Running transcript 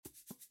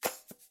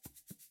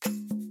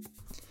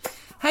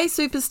Hey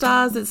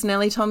superstars, it's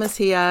Nellie Thomas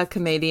here,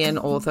 comedian,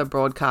 author,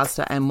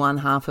 broadcaster and one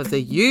half of the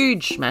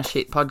huge smash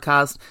hit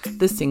podcast,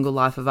 The Single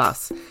Life of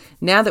Us.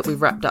 Now that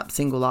we've wrapped up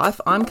Single Life,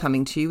 I'm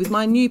coming to you with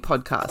my new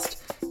podcast,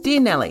 Dear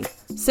Nellie,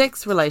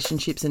 Sex,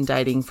 Relationships and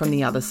Dating from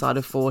the Other Side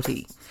of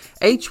 40.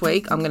 Each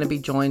week I'm going to be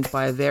joined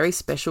by a very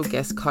special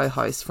guest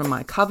co-host from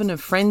my coven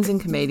of friends and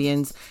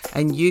comedians,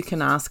 and you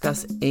can ask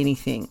us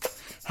anything.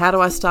 How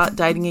do I start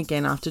dating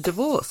again after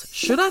divorce?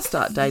 Should I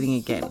start dating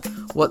again?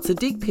 What's a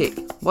dick pic?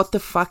 What the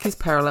fuck is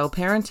parallel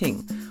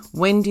parenting?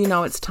 When do you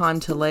know it's time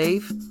to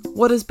leave?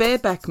 What does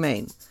bareback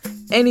mean?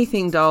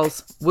 Anything,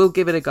 dolls, we'll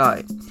give it a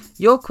go.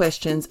 Your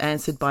questions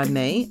answered by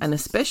me and a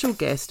special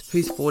guest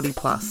who's 40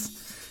 plus.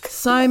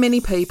 So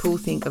many people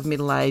think of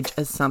middle age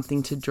as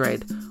something to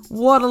dread.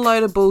 What a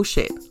load of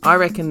bullshit. I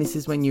reckon this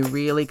is when you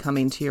really come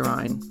into your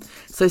own.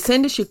 So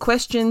send us your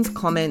questions,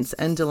 comments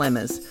and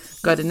dilemmas.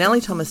 Go to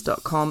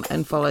nelliethomas.com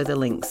and follow the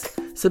links.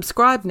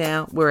 Subscribe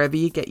now wherever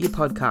you get your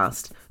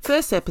podcast.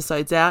 First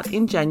episode's out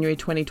in January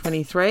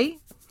 2023.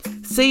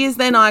 See yous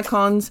then,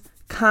 icons.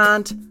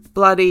 Can't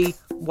bloody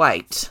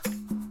wait.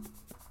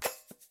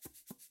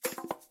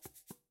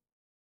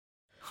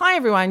 Hi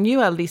everyone,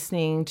 you are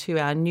listening to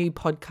our new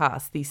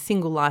podcast, The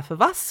Single Life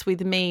of Us,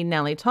 with me,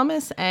 Nellie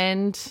Thomas,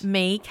 and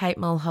me, Kate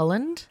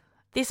Mulholland.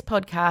 This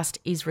podcast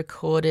is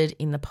recorded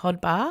in the Pod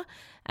Bar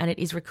and it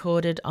is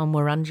recorded on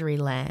Wurundjeri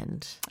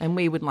land. And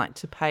we would like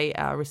to pay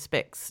our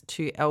respects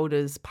to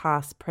elders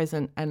past,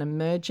 present and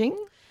emerging.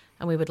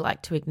 And we would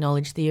like to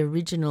acknowledge the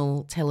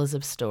original tellers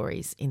of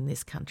stories in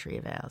this country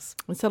of ours.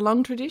 It's a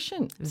long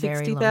tradition,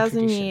 Very 60,000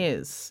 long tradition.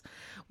 years.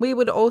 We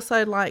would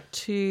also like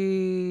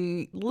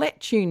to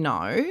let you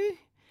know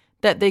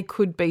that there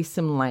could be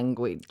some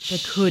language. There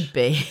could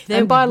be. There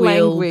And by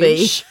will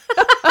language,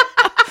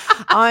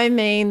 I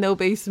mean there'll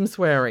be some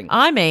swearing.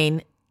 I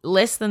mean,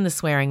 less than the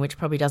swearing, which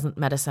probably doesn't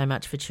matter so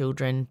much for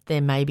children.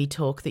 There may be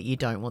talk that you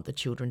don't want the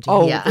children to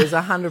hear. Oh, there's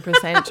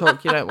 100%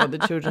 talk you don't want the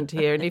children to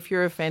hear. And if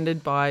you're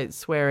offended by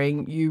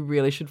swearing, you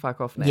really should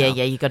fuck off now.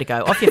 Yeah, you got to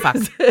go. Off your fuck.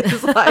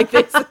 It's like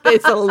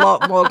there's a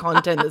lot more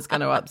content that's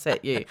going to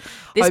upset you.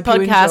 This Hope you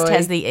podcast enjoy.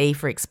 has the E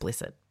for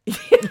explicit.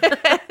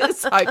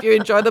 Yes, hope you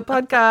enjoy the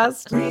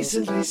podcast.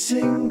 Recently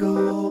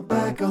single,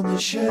 back on the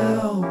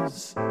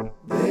shelves.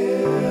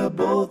 They're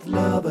both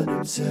loving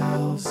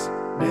themselves.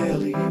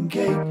 Nellie and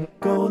Kate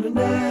gonna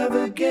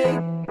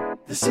navigate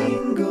the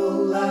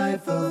single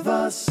life of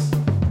us.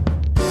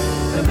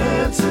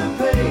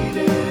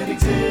 Emancipated,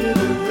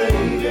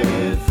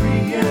 exhilarated,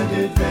 free and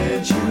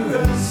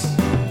adventurous.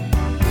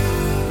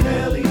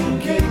 Nellie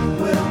and Kate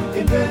will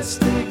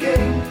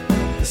investigate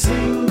the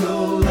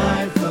single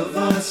life of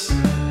us.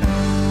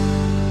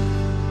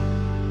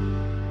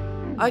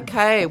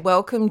 Okay,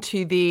 welcome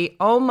to the,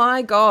 oh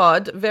my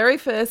God, very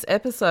first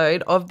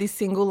episode of The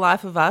Single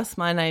Life of Us.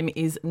 My name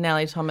is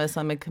Nellie Thomas.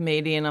 I'm a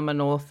comedian, I'm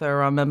an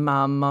author, I'm a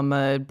mum, I'm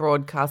a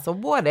broadcaster,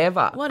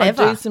 whatever.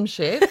 Whatever. I do some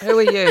shit. Who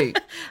are you?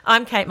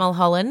 I'm Kate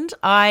Mulholland.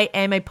 I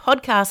am a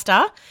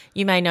podcaster.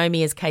 You may know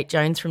me as Kate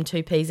Jones from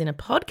Two Peas in a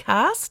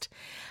Podcast.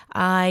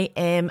 I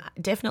am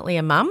definitely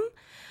a mum.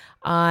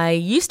 I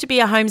used to be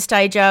a home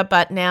stager,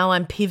 but now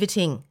I'm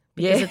pivoting.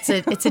 Because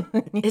it's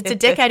a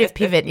decade of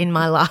pivot in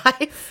my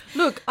life.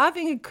 Look, I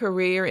think a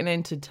career in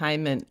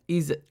entertainment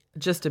is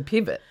just a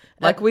pivot.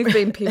 Like we've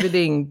been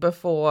pivoting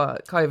before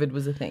COVID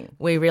was a thing.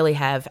 We really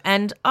have.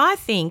 And I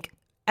think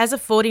as a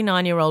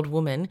 49-year-old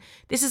woman,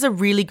 this is a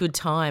really good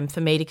time for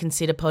me to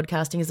consider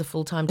podcasting as a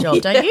full-time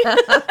job, don't you?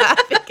 I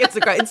think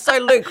it's so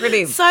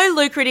lucrative. So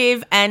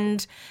lucrative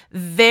and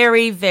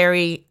very,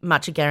 very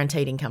much a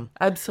guaranteed income.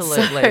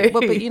 Absolutely. So-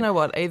 Well, but you know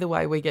what? Either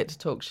way, we get to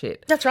talk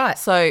shit. That's right.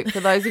 So for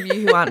those of you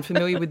who aren't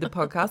familiar with the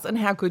podcast, and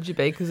how could you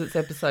be because it's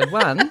episode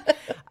 1,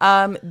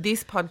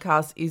 this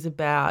podcast is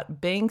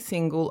about being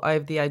single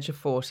over the age of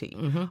 40.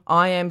 Mm-hmm.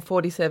 I am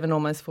 47,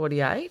 almost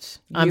 48.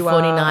 I'm You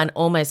 49, are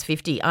almost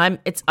 50.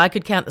 I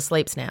could count the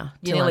sleeps now.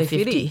 You're till nearly I'm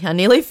 50. 50. I'm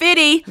nearly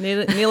 50.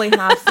 nearly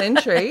half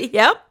century.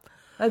 Yep.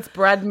 That's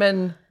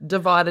Bradman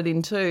divided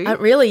in two. It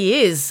really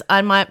is.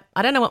 I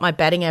don't know what my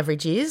batting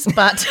average is,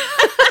 but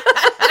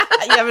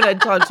You haven't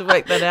had time to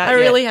work that out I yet.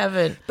 really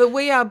haven't. But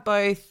we are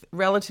both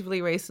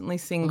relatively recently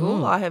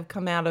single. I have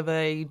come out of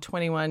a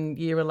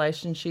 21-year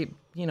relationship,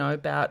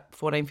 about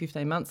 14,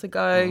 15 months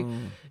ago.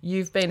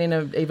 You've been in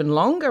an even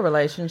longer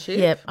relationship.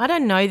 Yep. I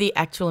don't know the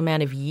actual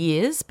amount of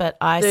years, but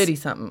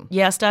 30-something.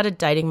 Yeah, I started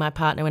dating my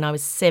partner when I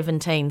was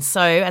 17.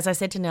 So, as I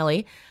said to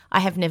Nellie, I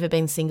have never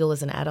been single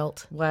as an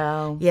adult.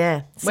 Wow.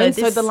 Yeah. So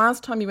the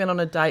last time you went on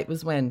a date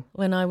was when?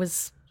 when I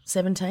was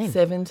 17.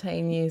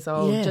 17 years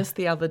old, Yeah. just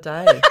the other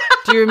day.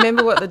 Do you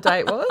remember what the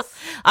date was?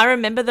 I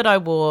remember that I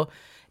wore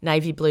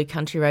navy blue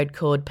country road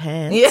cord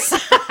pants. Yes.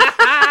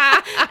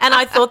 And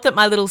I thought that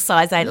my little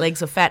size 8 legs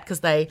were fat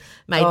because they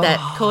made that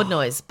cord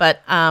noise.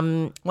 But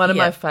one of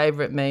my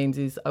favourite memes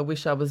is I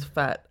wish I was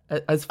fat,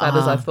 as fat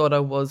as I thought I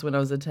was when I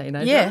was a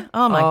teenager. Yeah.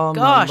 Oh, my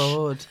gosh. My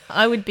Lord.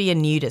 I would be a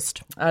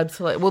nudist.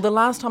 Absolutely. Well, the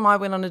last time I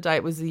went on a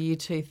date was the year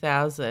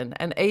 2000.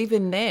 And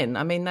even then,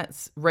 I mean,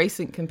 that's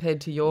recent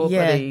compared to your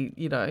bloody,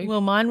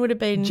 Well, mine would have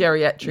been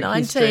geriatric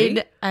history.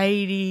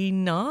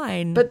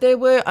 1989. But there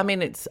were, I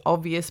mean, it's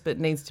obvious but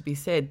needs to be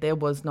said, there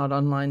was not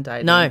online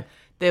dating. No.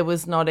 There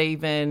was not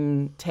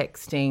even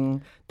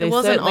texting. There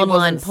wasn't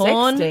online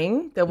porn.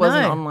 Sexting. There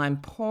wasn't online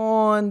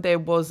porn. There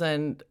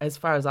wasn't, as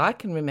far as I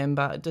can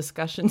remember,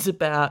 discussions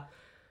about,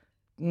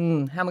 how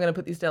am I going to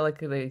put this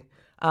delicately,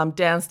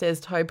 downstairs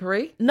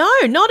topiary. No,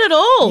 not at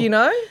all. You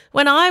know?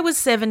 When I was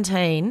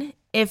 17,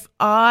 if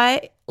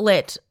I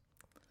let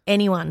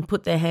anyone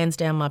put their hands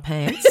down my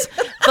pants,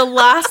 the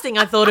last thing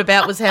I thought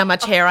about was how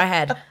much hair I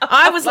had.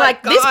 I was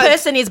like, this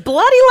person is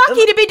bloody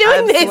lucky to be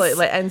doing this.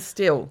 Absolutely, and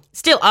still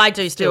I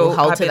do still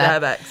hold happy to that.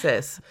 have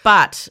access.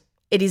 But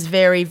it is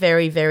very,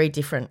 very, very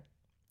different.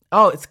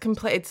 Oh, it's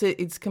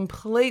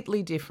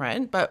completely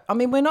different. But I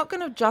mean, we're not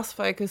going to just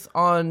focus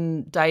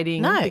on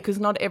dating because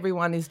not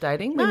everyone is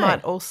dating. No.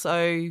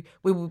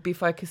 We will be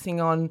focusing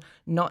on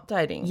not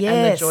dating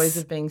and the joys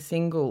of being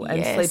single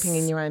and sleeping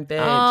in your own bed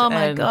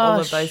and all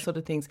of those sort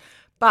of things.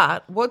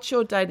 But what's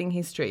your dating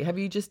history? Have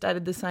you just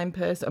dated the same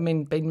person? I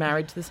mean, been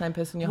married to the same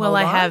person your whole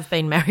life? Well, I have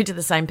been married to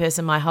the same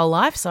person my whole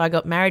life. So I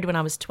got married when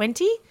I was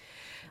 20.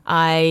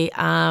 I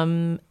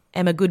am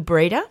a good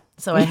breeder.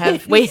 So we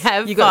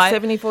have You got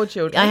 74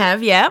 children. I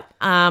have, yeah.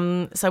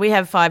 So we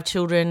have 5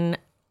 children.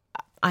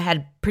 I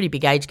had pretty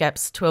big age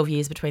gaps, 12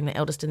 years between the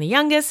eldest and the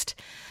youngest.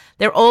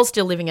 They're all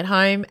still living at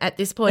home at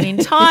this point in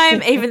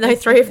time, even though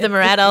 3 of them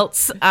are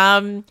adults.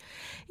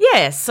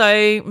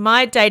 So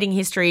my dating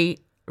history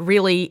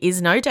really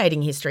is no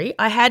dating history.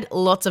 I had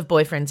lots of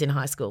boyfriends in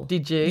high school.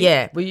 Did you?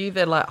 Yeah. Were you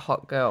the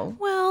hot girl?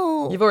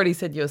 Well, You've already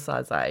said you're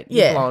size 8.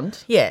 yeah, You're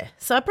blonde. Yeah.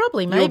 So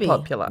probably maybe. You're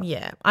popular.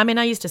 Yeah. I mean,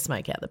 I used to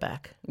smoke out the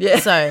back. Yeah.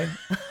 So,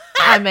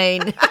 I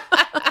mean,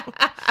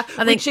 I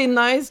think. Which in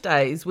those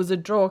days was a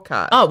draw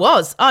card. Oh, it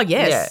was. Oh,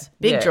 yes.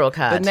 Big draw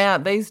card. But now,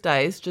 these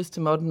days, just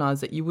to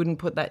modernise it, you wouldn't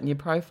put that in your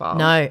profile.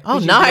 No. Oh,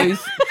 'cause no. You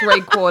lose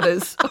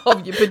 3/4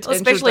 of your potential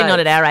Especially not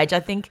dates. at our age.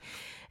 I think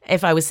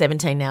if I was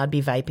 17 now, I'd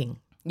be vaping.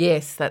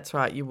 Yes, that's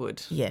right, you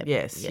would. Yeah.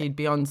 Yes, you'd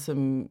be on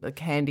some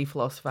candy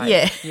floss vape.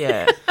 Yeah.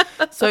 Yeah.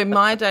 So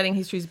my dating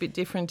history is a bit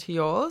different to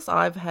yours.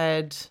 I've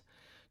had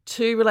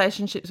 2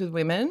 relationships with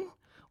women,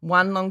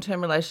 1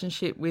 long-term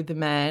relationship with a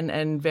man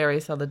and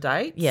various other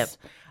dates. Yep.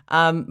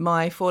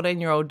 My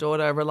 14-year-old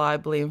daughter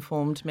reliably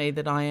informed me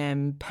that I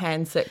am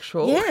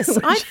pansexual. Yes,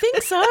 I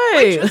think so.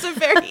 Which was a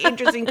very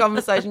interesting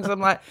conversation. So I'm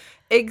like,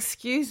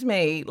 excuse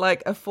me,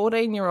 like a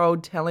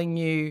 14-year-old telling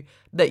you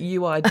that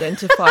you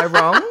identify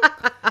wrong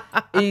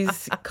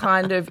is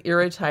kind of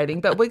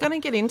irritating. But we're going to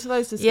get into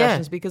those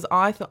discussions because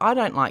I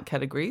don't like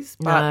categories,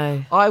 but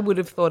No. I would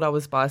have thought I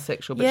was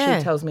bisexual, but Yeah.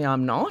 she tells me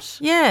I'm not.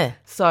 Yeah.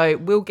 So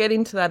we'll get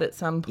into that at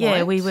some point.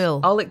 Yeah, we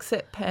will. I'll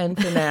accept Pan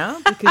for now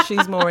because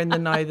she's more in the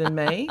know than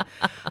me.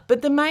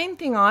 But the main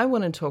thing I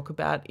want to talk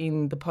about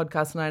in the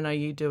podcast, and I know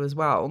you do as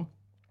well,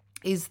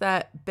 is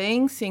that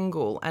being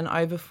single and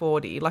over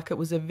 40, like it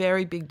was a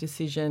very big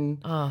decision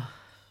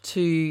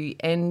to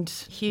end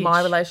Huge.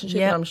 my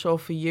relationship. Yep. And I'm sure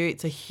for you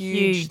it's a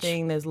huge Huge.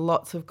 thing. There's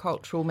lots of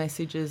cultural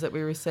messages that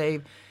we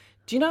receive.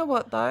 Do you know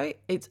what though?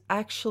 It's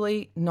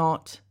actually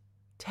not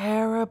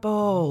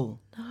terrible.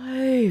 No.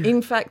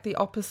 In fact, the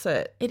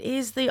opposite. It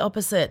is the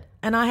opposite.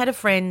 And I had a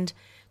friend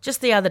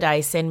just the other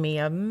day send me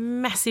a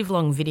massive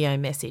long video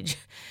message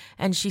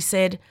and she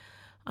said,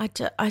 I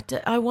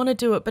want to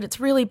do it, but it's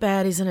really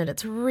bad, isn't it?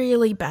 It's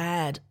really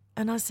bad.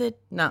 And I said,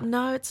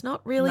 no, it's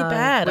not really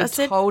bad. We're I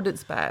said, told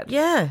it's bad.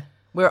 yeah.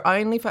 We're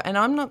only for, and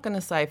I'm not going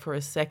to say for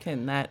a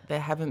second that there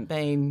haven't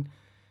been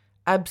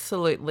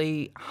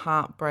absolutely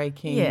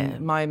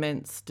heartbreaking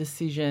moments,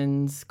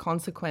 decisions,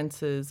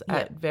 consequences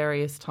at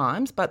various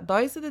times, but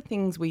those are the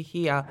things we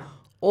hear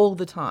all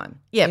the time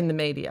in the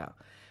media.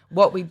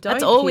 What we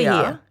don't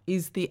hear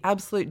is the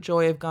absolute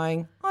joy of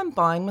going, I'm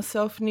buying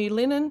myself new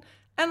linen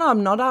and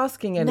I'm not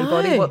asking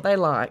anybody what they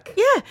like.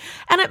 Yeah.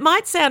 And it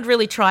might sound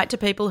really trite to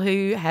people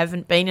who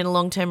haven't been in a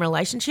long-term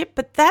relationship,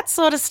 but that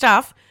sort of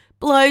stuff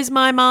blows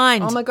my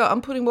mind. Oh, my God,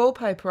 I'm putting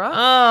wallpaper up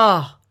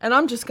Oh. and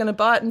I'm just going to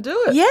buy it and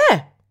do it.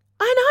 Yeah.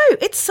 I know.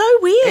 It's so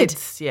weird.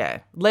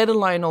 Let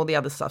alone all the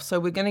other stuff. So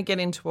we're going to get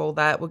into all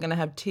that. We're going to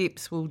have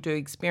tips. We'll do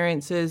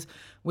experiences.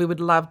 We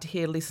would love to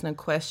hear listener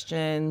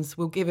questions.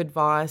 We'll give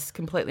advice,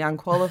 completely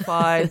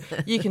unqualified.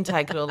 You can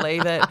take it or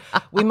leave it.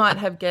 We might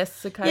have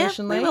guests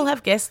occasionally. Yeah, we will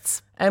have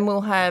guests. And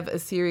we'll have a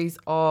series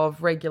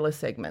of regular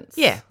segments.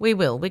 Yeah, we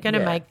will. We're going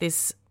to make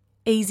this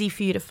easy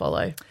for you to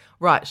follow.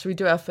 Right, should we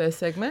do our first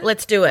segment?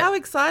 Let's do it. How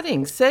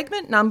exciting.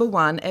 Segment number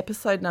 1,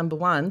 episode number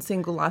 1,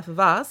 Single Life of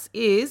Us,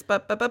 is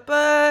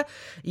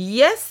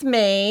Yes,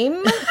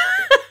 Meme.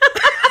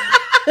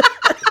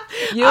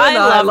 You and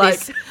I love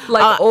this.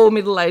 like all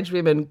middle-aged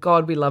women,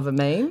 God, we love a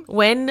meme.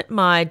 When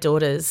my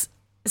daughters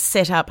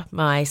set up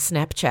my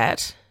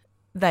Snapchat,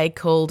 they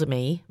called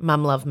me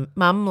Mum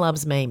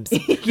Loves Memes.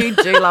 You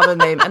do love a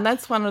meme, and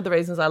that's one of the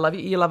reasons I love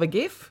you. You love a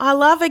GIF? I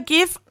love a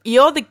GIF.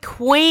 You're the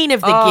queen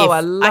of the Oh, GIF. I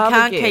love a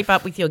can't GIF. keep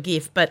up with your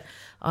GIF, but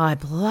I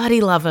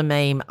bloody love a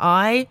meme.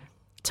 I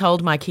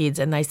told my kids,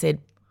 and they said,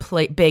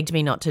 begged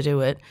me not to do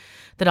it,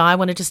 that I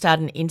wanted to start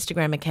an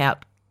Instagram account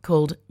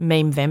called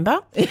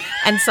Memevember.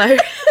 And so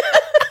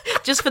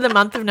just for the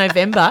month of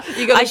November,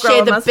 gotta I grow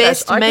share a the mustache.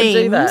 best I can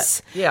do that.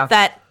 memes Yeah.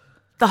 that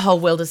the whole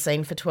world has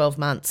seen for 12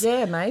 months.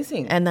 Yeah,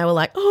 amazing. And they were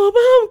like, "Oh,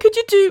 Mum, could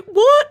you do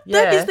what?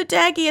 That Yeah. is the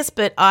daggiest."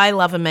 But I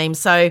love a meme.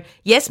 So,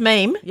 yes,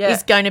 meme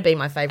is going to be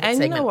my favourite and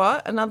segment. you know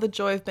what? Another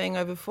joy of being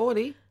over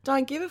 40,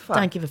 don't give a fuck.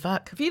 Don't give a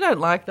fuck. If you don't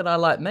like that I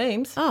like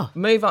memes, Oh.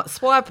 move on.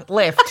 Swipe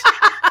left.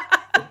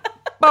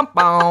 Bum,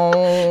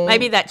 bum.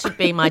 Maybe that should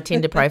be my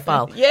Tinder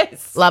profile.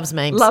 Yes. Loves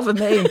memes. Love a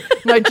meme.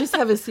 No, just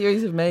have a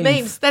series of memes.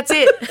 memes. That's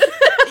it.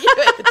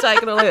 You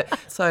take it all in.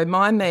 So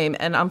my meme,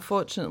 and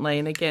unfortunately,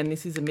 and again,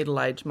 this is a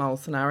middle-aged mole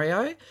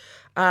scenario,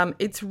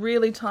 it's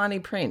really tiny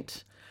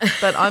print,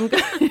 but I'm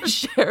going to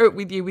share it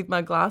with you with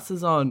my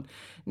glasses on.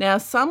 Now,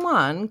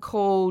 someone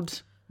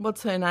called,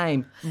 what's her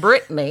name?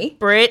 Brittany.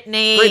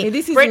 Brittany.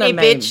 This isn't Brittany, a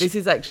meme. bitch. This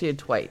is actually a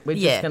tweet. We're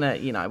Yeah. just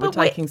going to, we're But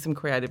wait. taking some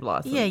creative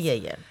license.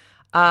 Yeah.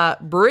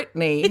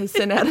 Brittany has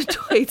sent out a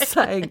tweet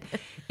saying,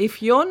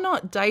 if you're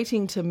not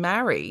dating to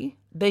marry,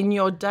 then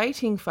you're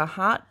dating for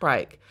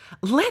heartbreak.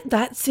 Let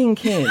that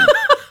sink in.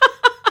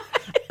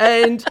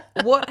 And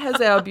what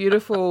has our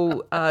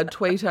beautiful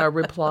tweeter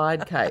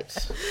replied, Kate?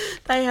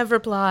 They have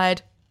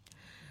replied,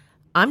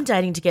 "I'm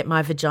dating to get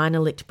my vagina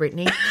licked,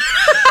 Brittany."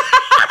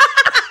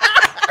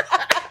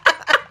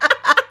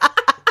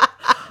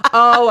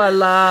 Oh, I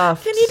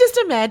laughed. Can you just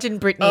imagine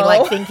Brittany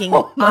thinking,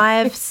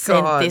 "I've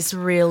sent God. this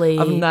really,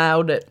 I've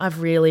nailed it. I've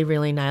really,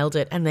 really nailed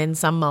it," and then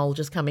some mole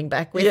just coming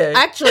back with, Yeah.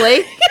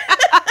 "Actually."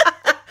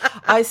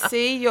 I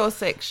see your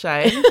sex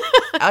shame.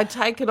 I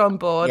take it on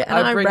board. Yeah,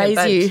 and I bring raise it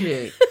back you. to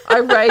you. I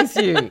raise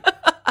you.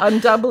 I'm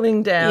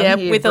doubling down Yeah,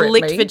 here, with a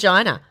Brittany. licked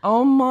vagina.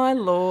 Oh, my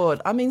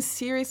Lord. I mean,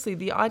 seriously,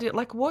 the idea,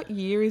 like, what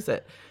year is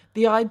it?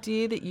 The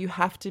idea that you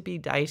have to be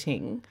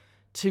dating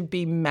to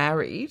be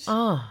married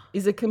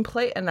is a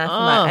complete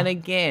anathema. Oh. And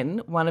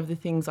again, one of the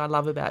things I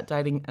love about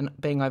dating and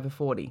being over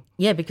 40.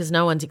 Yeah, because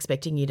no one's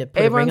expecting you to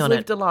put Everyone's a ring on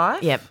lived it. a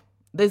life. Yep.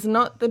 There's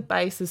not the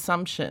base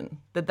assumption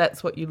that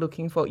that's what you're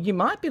looking for. You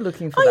might be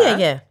looking for Oh, that.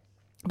 yeah.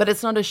 But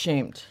it's not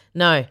assumed.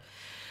 No.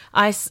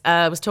 I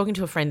was talking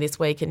to a friend this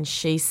week and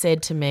she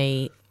said to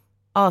me,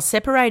 "Oh,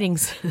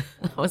 separating's..."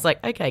 I was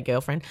like, "Okay,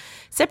 girlfriend.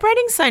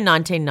 Separating's so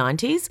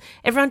 1990s.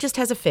 Everyone just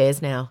has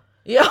affairs now."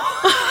 Yeah.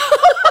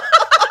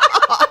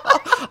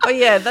 Oh,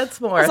 yeah,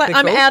 that's more I was like,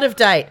 ethical. "I'm out of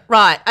date."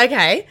 Right,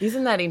 okay.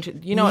 Isn't that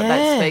interesting? You know what Yeah.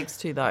 that speaks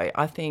to, though?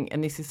 I think,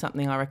 and this is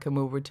something I reckon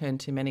we'll return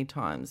to many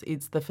times,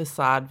 it's the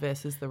facade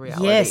versus the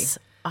reality. Yes,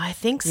 I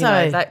think You so.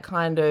 know, that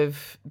kind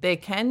of, there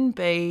can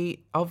be,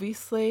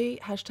 obviously,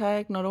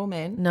 hashtag not all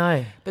men.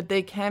 No. But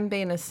there can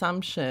be an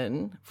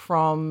assumption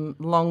from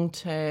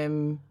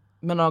long-term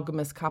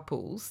monogamous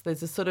couples.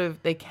 There's a sort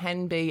of, there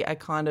can be a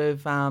kind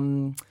of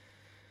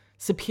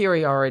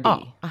superiority.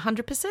 Oh,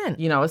 100%.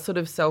 You know, a sort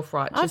of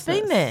self-righteousness. I've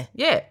been there.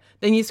 Yeah.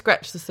 Then you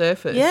scratch the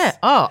surface. Yeah.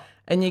 Oh,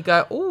 And you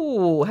go,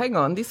 oh, hang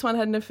on, this one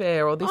had an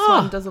affair, or this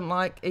one doesn't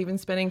like even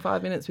spending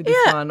 5 minutes with this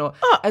Yeah. one, or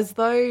as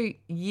though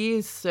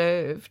years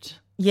served.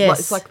 Yes. Like,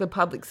 it's like the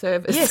public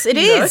service. Yes, it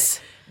you know? is.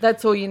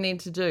 That's all you need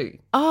to do.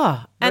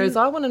 oh. Whereas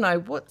I want to know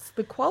what's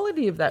the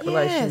quality of that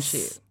relationship.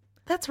 Yes,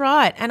 that's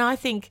right. And I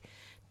think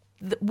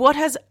what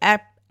has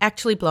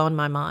actually blown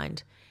my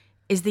mind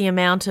is the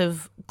amount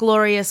of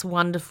glorious,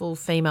 wonderful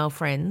female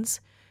friends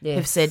who've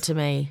Yes. said to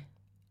me,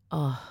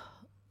 "Oh,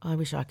 I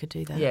wish I could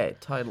do that." Yeah,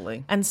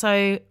 totally. And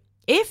so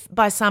if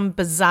by some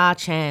bizarre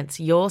chance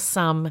you're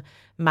some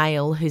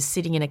male who's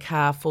sitting in a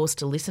car forced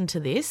to listen to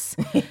this,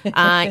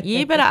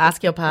 you better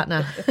ask your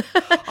partner,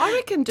 I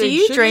reckon, do dude,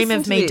 you should dream listen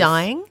of to me this.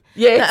 dying?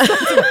 Yes.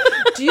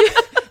 do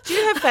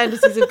you have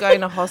fantasies of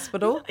going to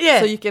hospital? Yeah.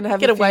 So you can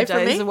have Get a few away from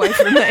days me? away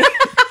from me.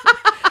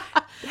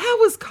 How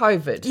was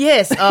COVID?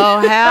 Yes.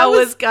 Oh, how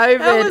was COVID?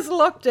 How was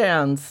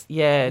lockdowns?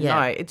 Yeah. Yeah.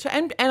 No. It's,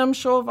 and I'm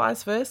sure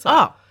vice versa.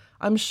 Oh.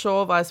 I'm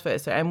sure vice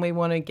versa. And we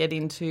want to get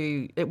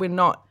into it. We're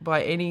not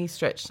by any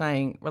stretch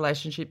saying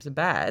relationships are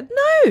bad.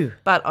 No.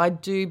 But I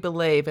do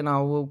believe, and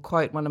I will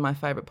quote one of my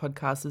favourite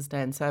podcasters,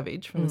 Dan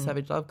Savage, from the Mm.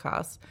 Savage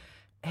Lovecast.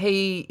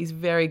 He is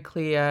very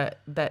clear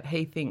that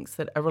he thinks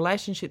that a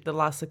relationship that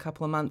lasts a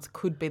couple of months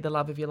could be the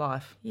love of your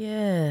life.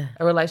 Yeah.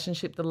 A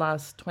relationship that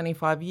lasts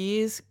 25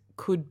 years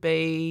could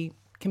be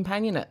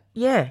companionate.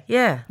 Yeah.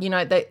 Yeah. You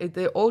know,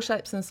 they're all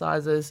shapes and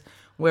sizes.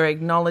 We're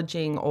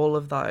acknowledging all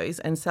of those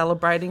and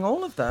celebrating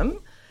all of them,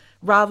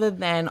 rather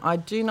than I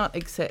do not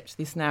accept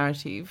this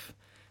narrative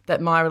that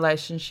my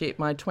relationship,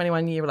 my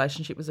 21-year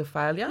relationship, was a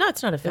failure. No,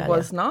 it's not a failure. It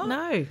was not.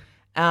 No.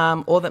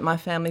 Or that my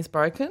family's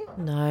broken.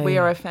 No. We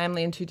are a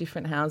family in two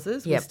different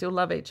houses. Yep. We still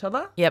love each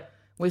other. Yep.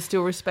 We're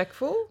still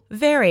respectful.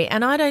 Very.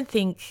 And I don't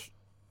think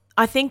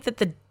I think that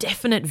the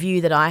definite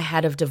view that I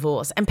had of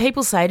divorce, and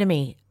people say to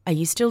me, are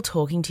you still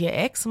talking to your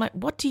ex? I'm like,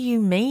 what do you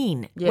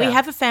mean? Yeah. We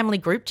have a family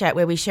group chat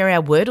where we share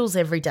our Wordles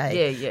every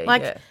day.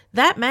 Yeah.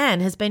 That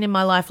man has been in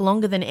my life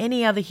longer than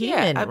any other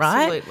human,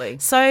 right? Absolutely.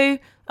 So,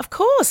 of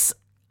course,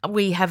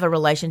 we have a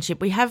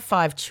relationship. We have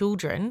 5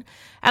 children.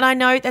 And I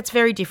know that's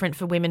very different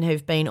for women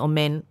who've been, or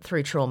men,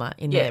 through trauma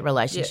in their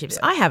relationships.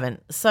 Yeah. I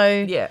haven't.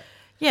 So, yeah.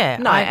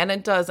 No, and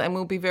it does, and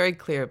we'll be very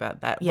clear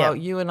about that. Yeah. Well,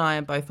 you and I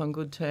are both on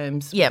good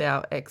terms Yep. with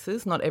our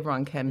exes. Not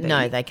everyone can be.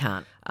 No, they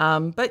can't.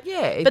 But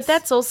yeah, it's, But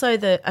that's also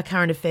a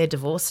current affair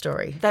divorce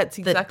story. That's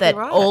exactly that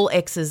right. all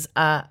exes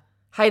are.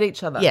 hate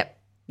each other. Yep.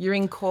 You're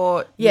in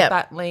court, you're Yep.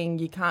 battling,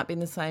 you can't be in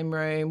the same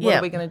room. What Yep.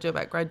 are we going to do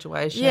about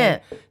graduation? Yeah.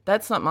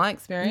 That's not my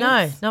experience.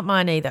 No, not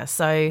mine either.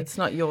 So It's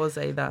not yours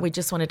either. we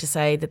just wanted to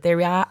say that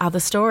there are other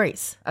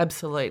stories.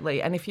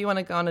 Absolutely. And if you want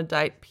to go on a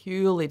date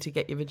purely to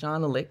get your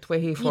vagina licked, we're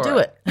here for You do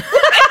it.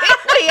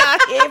 We are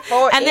here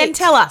for it. And then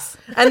tell us.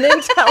 And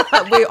then tell us.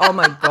 Oh,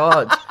 my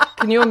God.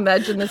 Can you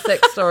imagine the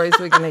sex stories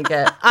we're going to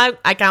get?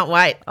 I can't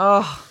wait.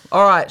 Oh,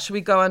 all right. Should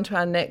we go on to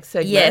our next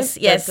segment? Yes.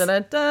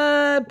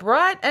 Da-da-da-da.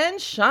 Bright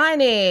and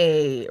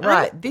shiny.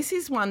 Right. This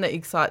is one that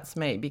excites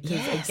me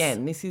because,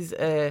 again, this is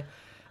a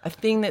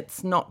thing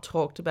that's not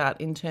talked about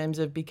in terms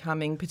of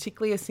becoming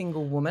particularly a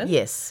single woman.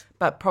 Yes.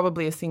 But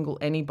probably a single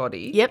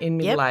anybody Yep, in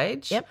middle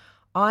age. yep.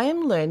 I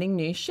am learning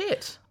new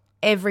shit.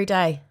 Every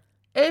day.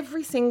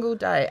 Every single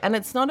day. And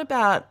it's not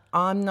about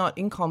I'm not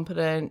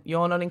incompetent,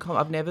 you're not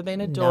incompetent, I've never been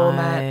a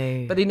doormat.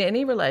 No. But in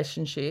any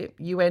relationship,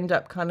 you end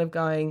up kind of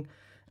going,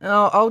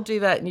 oh, I'll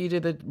do that and you do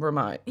the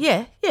remote.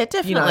 Yeah, You know,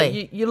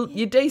 definitely.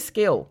 you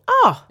de-skill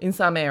Oh, in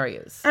some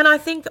areas. and I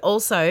think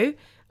also,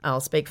 I'll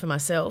speak for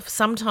myself,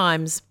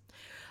 sometimes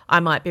I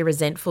might be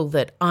resentful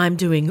that I'm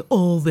doing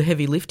all the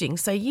heavy lifting,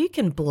 so you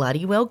can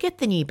bloody well get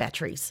the new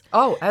batteries.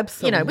 Oh,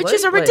 absolutely. Which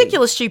is a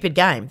ridiculous, stupid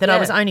game that I Yeah.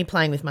 was only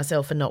playing with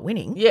myself and not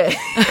winning. Yeah.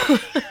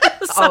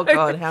 Oh,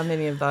 God, how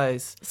many of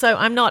those? So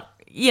I'm not,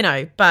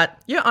 but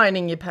You're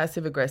owning your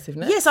passive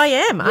aggressiveness. yes, I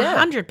am, Yeah.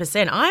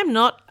 100%. I'm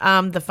not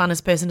the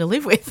funnest person to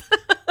live with.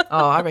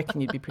 Oh, I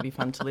reckon you'd be pretty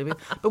fun to live with.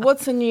 But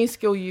what's a new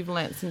skill you've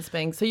learnt since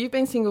being... So you've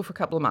been single for a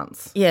couple of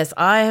months. Yes,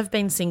 I have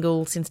been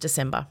single since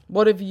December.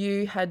 What have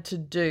you had to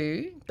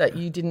do that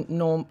you didn't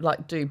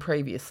do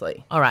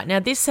previously? All right, now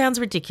this sounds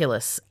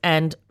ridiculous,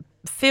 and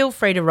feel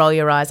free to roll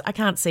your eyes. I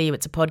can't see you;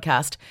 it's a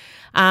podcast.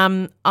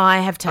 I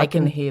have I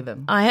taken. can hear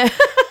them. I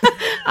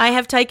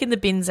have taken the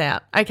bins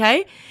out.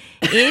 Okay,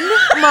 in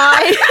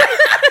my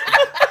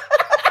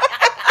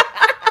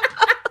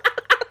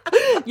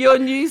Your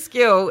new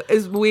skill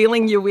is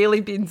wheeling your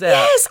wheelie bins out.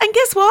 yes, and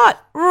guess what?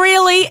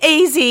 Really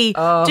easy.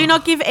 Oh. Do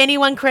not give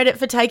anyone credit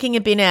for taking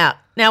a bin out.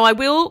 Now, I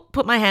will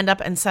put my hand up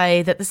and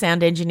say that the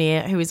sound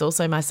engineer, who is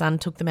also my son,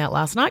 took them out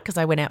last night because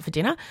I went out for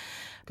dinner.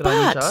 Good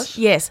on you, Josh.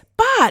 Yes,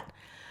 but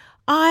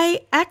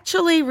I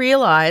actually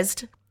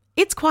realised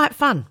it's quite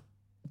fun.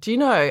 Do you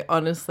know,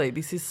 honestly,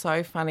 this is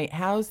so funny.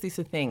 How is this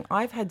a thing?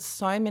 I've had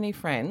so many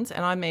friends,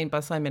 and I mean by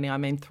so many, I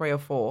mean 3 or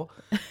 4,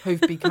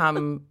 who've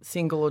become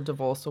single or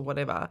divorced or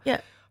whatever, Yeah.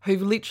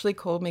 who've literally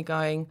called me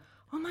going,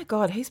 oh, my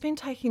God, he's been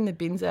taking the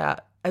bins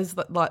out as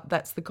like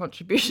that's the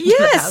contribution to the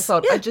Yes,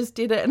 household. yeah. I just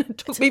did it and it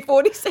took me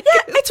 40 seconds.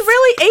 Yeah, it's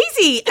really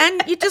easy.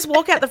 And you just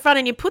walk out the front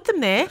and you put them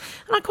there.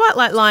 And I quite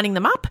like lining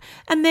them up.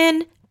 And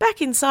then back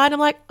inside, I'm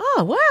like,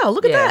 oh, wow,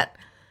 look at Yeah. that.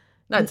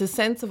 No, it's a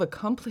sense of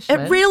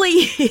accomplishment. It really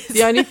is.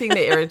 The only thing that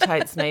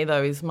irritates me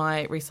though is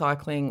my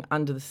recycling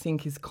under the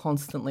sink is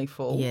constantly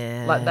full.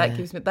 Yeah. Like that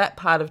gives me that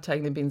part of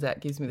taking the bins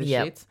out gives me the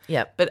Yep, shits.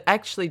 yep. But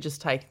actually just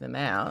taking them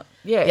out,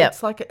 yeah, Yep.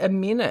 it's like a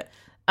minute.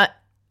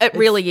 It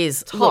really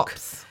is. Tops.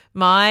 Look,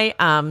 my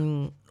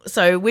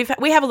so we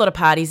have a lot of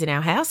parties in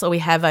our house, or we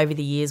have over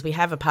the years. We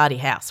have a party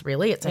house.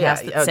 Really, it's a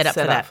house that's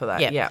set up for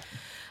that. Yeah.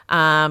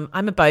 I'm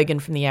a bogan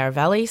from the Yarra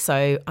Valley,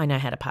 so I know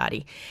how to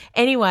party.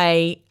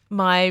 Anyway,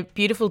 my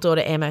beautiful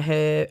daughter Emma,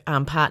 her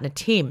partner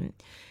Tim,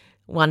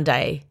 one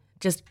day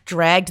just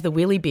dragged the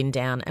wheelie bin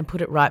down and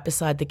put it right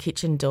beside the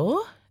kitchen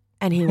door.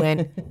 And he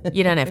went,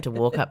 you don't have to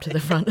walk up to the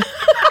front.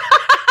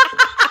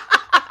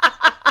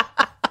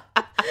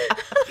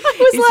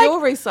 Is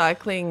your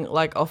recycling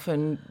like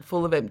often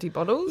full of empty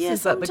bottles? Yeah,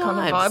 Is that the kind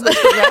of sometimes.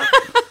 vibe?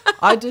 that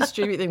I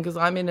distribute them because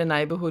I'm in a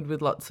neighbourhood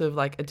with lots of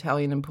like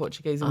Italian and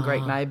Portuguese and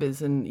Greek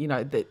neighbours, and you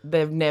know they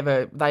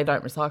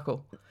don't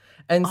recycle,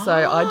 and so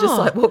I just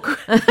like walk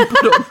around and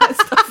put all my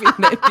stuff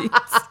in their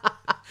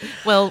bins.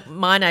 Well,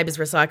 my neighbours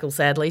recycle,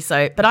 sadly.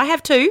 But I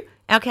have 2.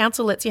 Our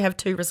council lets you have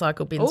 2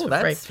 recycle bins Oh, for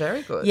free. that's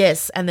very good.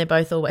 Yes, and they're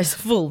both always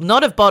full.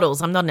 Not of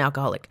bottles. I'm not an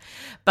alcoholic.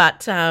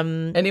 But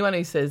Anyone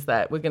who says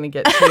that, we're going to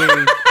get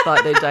to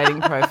like their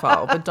dating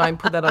profile, but don't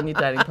put that on your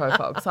dating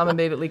profile because I'm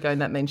immediately going,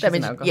 that means she's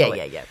an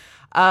alcoholic. Yeah.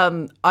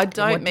 I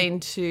don't mean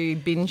to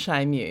bin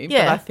shame you, but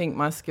Yeah. I think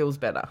my skill's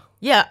better.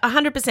 Yeah,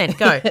 100%.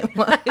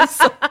 Go.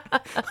 So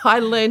I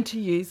learned to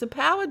use a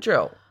power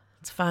drill.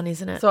 It's fun,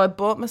 isn't it? So I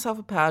bought myself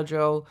a power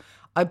drill.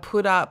 I've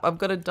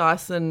got a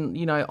Dyson,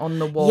 on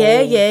the wall.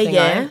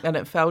 Yeah. And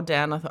it fell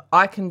down. I thought,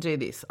 I can do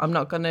this. I'm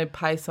not going to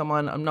pay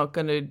someone. I'm not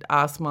going to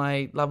ask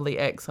my lovely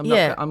ex.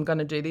 I'm going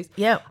to do this.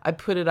 Yeah. I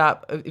put it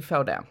up. It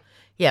fell down.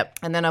 Yep.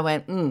 And then I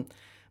went,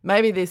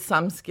 maybe there's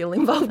some skill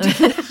involved in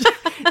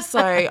it.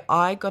 So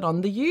I got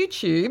on the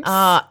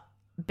YouTubes.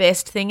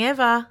 Best thing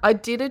ever. I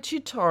did a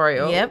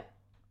tutorial. Yep.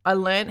 I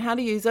learned how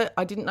to use it.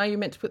 I didn't know you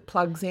meant to put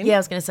plugs in. Yeah, I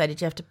was going to say,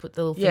 did you have to put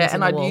the little things Yeah, in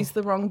and the I'd wall? used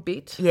the wrong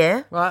bit.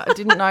 Yeah. Right? I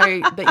didn't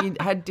know that you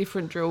had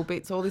different drill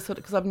bits, all this sort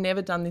of, because I've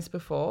never done this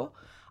before.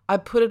 I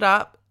put it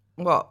up,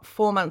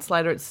 4 months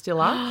later it's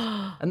still up,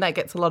 and that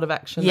gets a lot of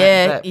action.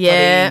 that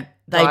they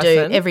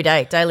Dyson. do every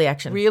day, daily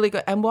action. Really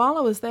good. And while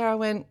I was there, I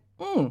went,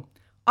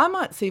 I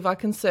might see if I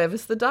can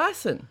service the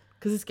Dyson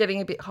because it's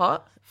getting a bit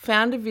hot.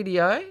 Found a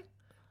video,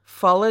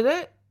 followed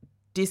it,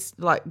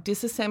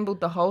 disassembled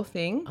the whole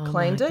thing,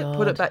 cleaned it,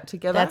 put it back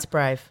together. That's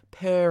brave.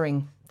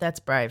 Purring. That's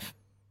brave.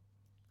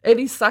 It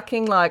is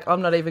sucking like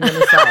I'm not even going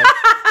to say.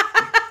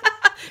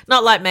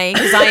 Not like me,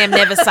 because I am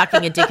never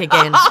sucking a dick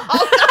again.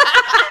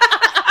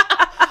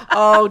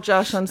 Oh,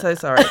 Josh, I'm so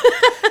sorry.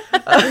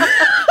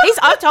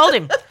 I've told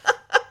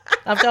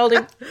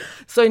him.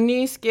 So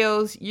new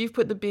skills, you've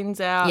put the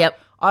bins out. Yep.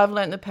 I've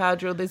learnt the power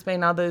drill. There's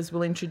been others.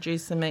 We'll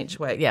introduce them each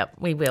week. Yep,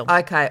 we will.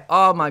 Okay.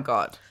 Oh, my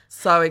God.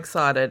 So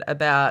excited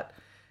about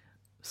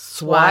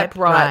swipe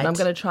right. And I'm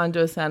going to try and do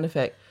a sound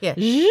effect. Yeah.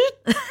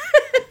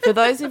 For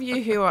those of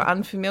you who are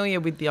unfamiliar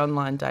with the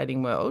online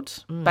dating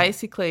world,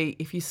 basically,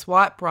 if you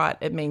swipe right,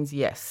 it means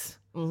yes.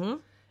 Mm-hmm.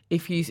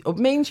 It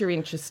means you're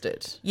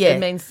interested. Yeah. It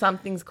means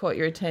something's caught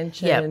your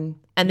attention. Yep.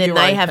 And then you're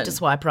they have open. to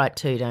swipe right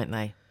too, don't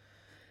they?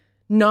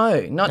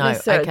 No, not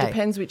necessarily. okay. It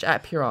depends which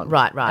app you're on.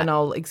 Right. And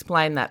I'll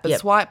explain that. But Yep.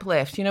 swipe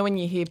left, when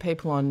you hear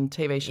people on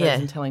TV shows Yeah.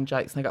 and telling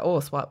jokes and they go, oh,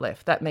 swipe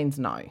left, that means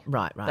no.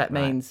 Right. That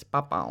means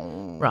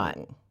ba-bong.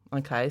 Right.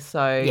 Okay,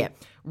 so Yep.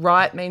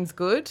 right means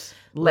good,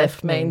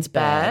 left means means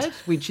bad. bad,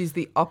 which is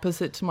the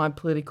opposite to my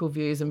political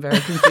views and very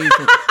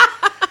confusing.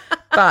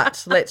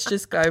 But let's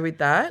just go with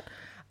that.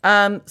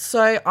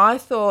 So I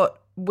thought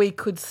we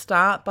could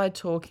start by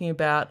talking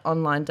about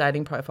online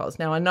dating profiles.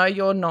 Now, I know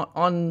you're not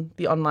on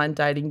the online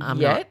dating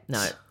yet.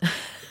 Not,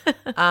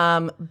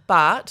 no.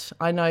 But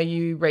I know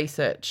you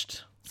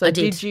researched. So I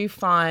did. did you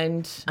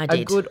find I a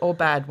did. good or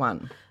bad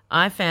one?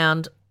 I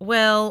found,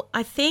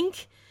 I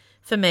think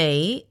for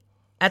me,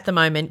 at the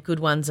moment, good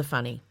ones are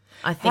funny.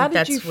 I think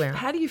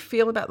How do you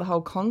feel about the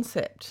whole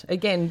concept?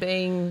 Again,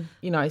 being,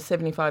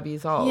 75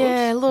 years old.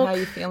 Yeah, look. How are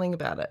you feeling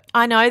about it?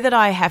 I know that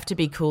I have to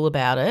be cool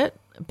about it,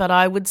 but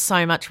I would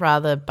so much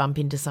rather bump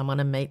into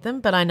someone and meet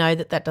them, but I know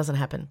that doesn't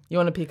happen. You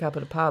want to pick up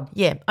at a pub?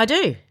 Yeah, I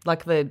do.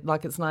 Like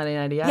it's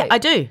 1988? Yeah, I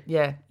do.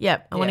 Yeah. Yeah,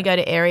 I want to go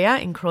to Area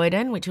in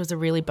Croydon, which was a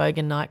really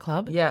bogan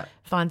nightclub. Yeah.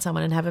 Find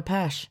someone and have a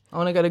pash. I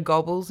want to go to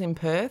Gobbles in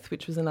Perth,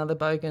 which was another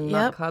bogan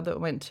nightclub that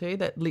we went to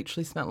that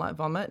literally smelled like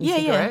vomit and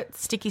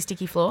cigarettes.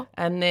 Sticky floor.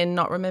 And then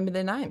not remember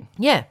their name.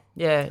 Yeah.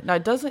 Yeah. No,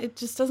 it doesn't. It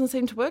just doesn't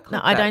seem to work like No,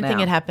 I that don't think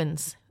now. it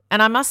happens.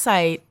 And I must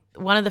say,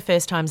 one of the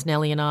first times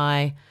Nellie and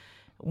I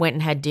went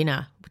and had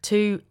dinner,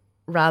 two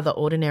rather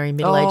ordinary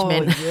middle-aged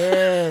men.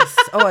 Yes.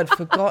 Oh, I'd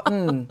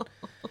forgotten.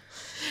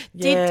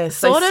 Yes,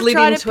 they sort of slid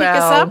try to into pick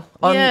us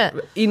our up.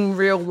 in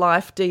real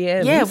life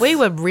DMs. Yeah, we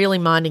were really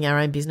minding our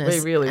own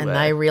business. We really and were.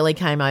 they really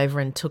came over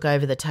and took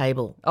over the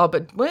table. Oh,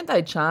 but weren't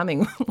they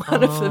charming?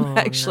 One of them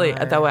actually,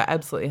 no. they were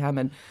absolutely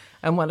hammered.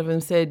 And one of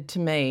them said to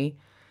me,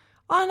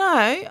 "I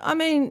know. I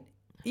mean,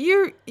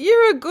 you're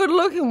a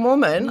good-looking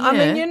woman. I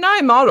Yeah. mean, you're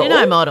no model. You're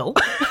no model."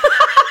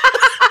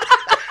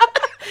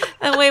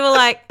 And we were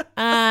like,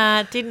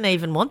 didn't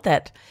even want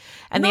that.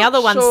 And the Not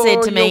other one sure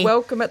said to me, you're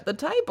welcome at the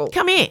table."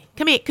 come here.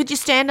 Could you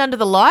stand under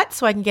the light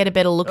so I can get a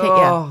better look at you?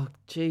 Oh,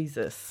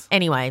 Jesus.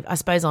 Anyway, I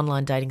suppose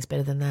online dating's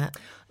better than that.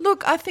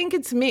 Look, I think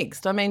it's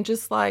mixed. I mean,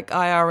 just like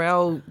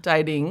IRL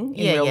dating,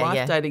 in real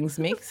life dating's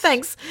mixed.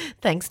 Thanks,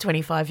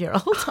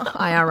 25-year-old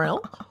IRL.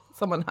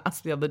 Someone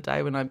asked the other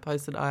day when I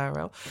posted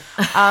IRL.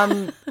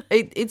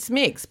 It's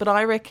mixed, but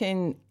I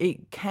reckon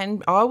it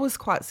can. I was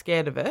quite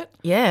scared of it.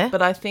 Yeah.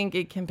 But I think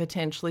it can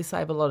potentially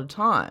save a lot of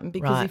time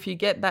because Right. if you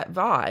get that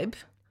vibe,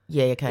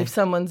 Yeah, okay. if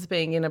someone's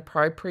being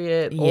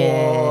inappropriate or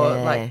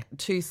Yeah. like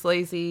too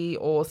sleazy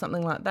or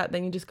something like that,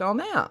 then you just go, I'm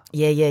out.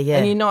 Yeah.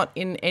 And you're not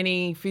in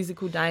any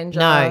physical danger.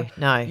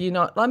 No. You're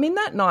not. I mean,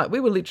 that night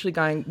we were literally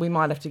going, we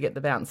might have to get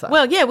the bouncer.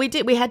 Well, yeah, we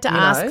did. We had to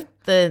ask know?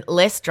 the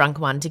less drunk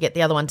one to get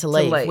the other one to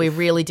leave. We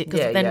really did.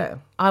 Because then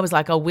I was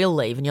like, we'll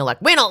leave. And you're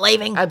like, we're not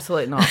leaving.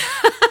 Absolutely not.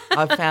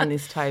 I've found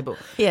this table.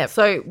 Yeah.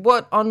 So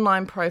what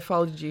online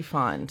profile did you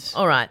find?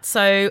 All right.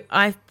 So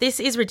this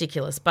is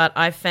ridiculous, but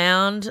I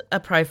found a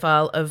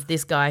profile of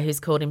this guy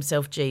who's called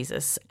himself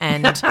Jesus.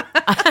 And Is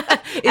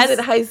it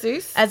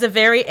Jesus? as a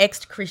very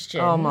ex-Christian.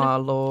 Oh, my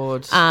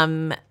Lord.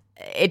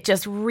 It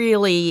just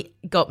really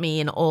got me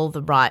in all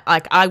the right.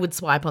 Like, I would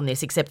swipe on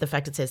this, except the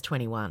fact it says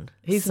 21.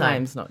 His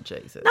name's not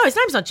Jesus. No, his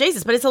name's not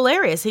Jesus, but it's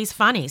hilarious. He's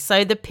funny.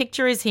 So the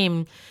picture is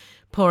him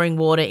pouring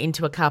water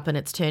into a cup and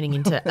it's turning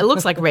into, it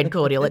looks like red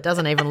cordial. It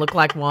doesn't even look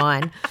like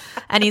wine.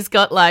 And he's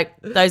got like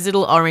those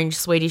little orange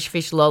Swedish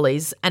fish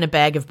lollies and a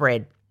bag of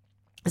bread.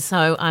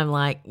 So I'm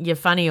like, you're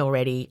funny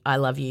already. I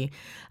love you.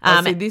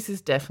 See, this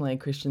is definitely a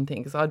Christian thing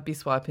because I'd be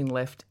swiping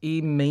left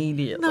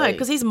immediately. No,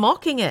 because he's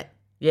mocking it.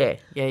 Yeah.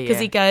 Because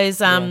he goes,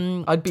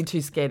 I'd be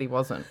too scared he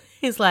wasn't.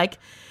 he's like,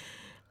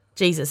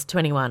 Jesus,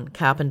 21,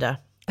 carpenter.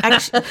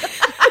 Actually,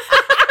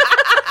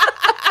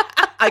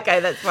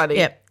 Okay, that's funny.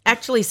 yep,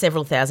 actually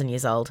several thousand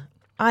years old.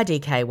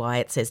 IDKY,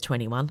 it says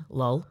 21,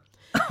 lol.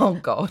 Oh,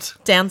 God.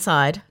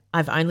 Downside,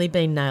 I've only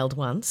been nailed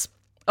once.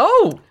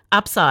 Oh,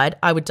 Upside,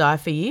 I would die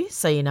for you,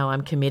 so you know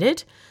I'm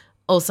committed.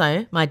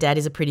 Also, my dad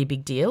is a pretty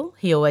big deal.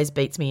 He always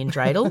beats me in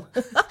dreidel.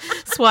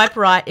 Swipe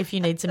right if you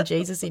need some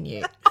Jesus in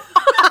you.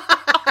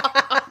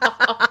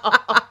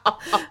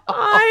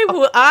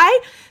 I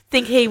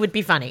think he would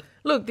be funny.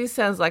 look, this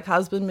sounds like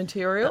husband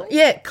material.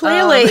 Yeah,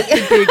 clearly.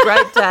 He'd be a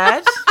great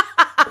dad.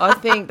 I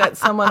think that's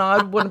someone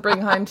I'd want to bring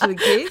home to the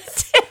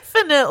kids.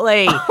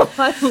 Definitely.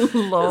 My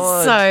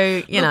Lord.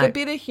 So, you Look, know. a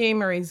bit of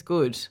humour is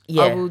good.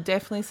 Yeah. I will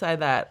definitely say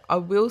that. I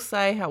will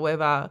say,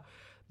 however,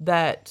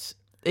 that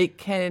it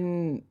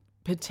can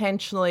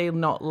potentially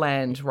not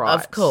land right.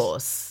 Of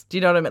course. Do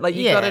you know what I mean? Like,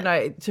 you Yeah. got to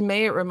know. To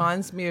me, it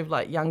reminds me of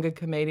like younger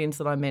comedians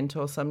that I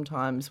mentor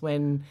sometimes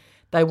when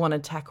they want to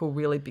tackle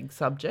really big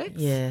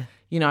subjects. Yeah.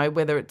 You know,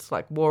 whether it's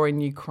like war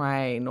in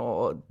Ukraine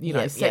or, you know,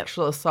 Yep, yep.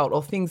 sexual assault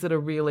or things that are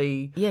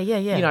really, Yeah.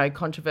 you know,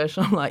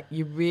 controversial. Like,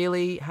 you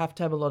really have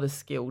to have a lot of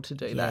skill to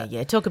do Yeah, that.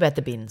 yeah. Talk about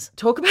the bins.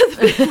 Talk about the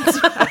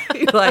bits,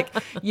 right? Like,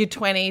 you're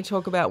 20,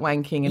 talk about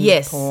wanking and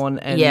Yes. porn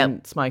and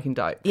Yep. smoking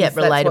dope. Yep,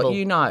 'Cause that's what relatable.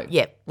 you know.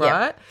 Yep,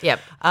 Right? yep.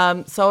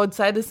 So I'd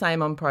say the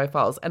same on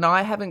profiles. And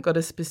I haven't got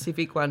a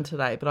specific one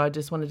today, but I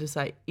just wanted to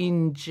say,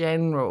 in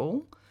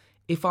general,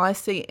 if I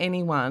see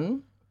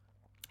anyone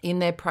in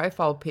their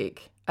profile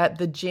pic at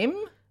the gym,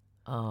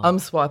 I'm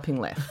swiping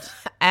left.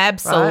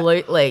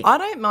 Absolutely. I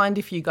don't mind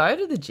if you go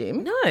to the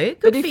gym. No, good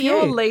But for if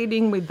you're you.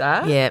 leading with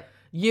that, Yep.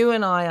 you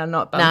and I are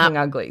not bumping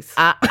uglies.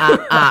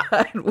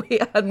 We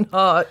are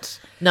not.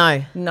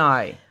 No,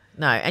 No.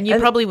 no. And you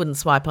probably wouldn't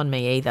swipe on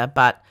me either,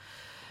 but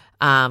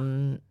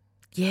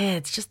yeah,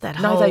 it's just that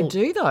No, whole... they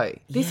do though.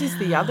 This is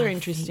the other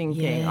interesting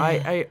thing.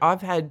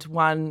 I've had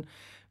one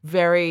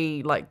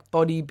very like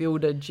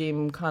bodybuilder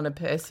gym kind of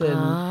person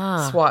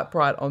swipe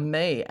right on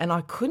me, and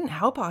I couldn't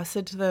help it. I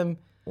said to them,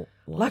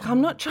 like,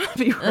 I'm not trying to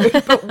be rude,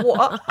 but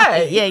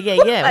why? Yeah.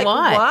 Like,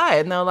 Why? Why?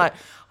 And they were like,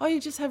 oh, you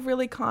just have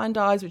really kind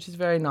eyes, which is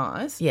very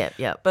nice. Yeah.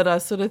 But I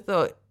sort of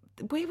thought,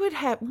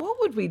 what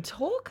would we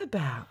talk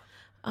about?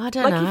 I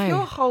don't Like, know. if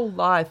your whole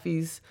life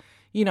is,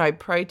 you know,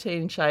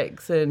 protein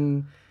shakes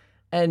and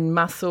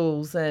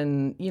muscles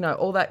and, you know,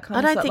 all that kind I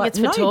of don't stuff. think like, it's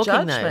for no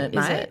talking, though, judgment,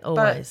 is mate. it,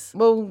 always? But,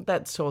 well,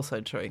 that's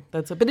also true.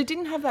 But it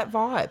didn't have that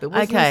vibe. It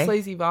wasn't Okay. a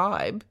sleazy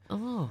vibe.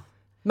 Oh,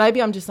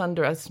 Maybe I'm just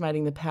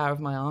underestimating the power of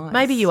my eyes.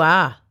 maybe you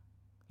are.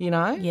 You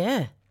know?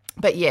 Yeah.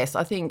 But yes,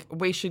 I think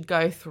we should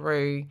go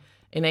through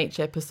in each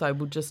episode.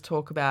 We'll just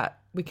talk about,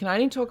 we can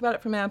only talk about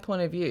it from our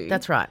point of view.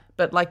 That's right.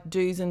 But like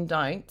do's and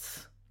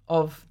don'ts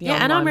of the Yeah,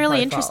 and I'm online really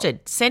profile.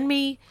 interested. Send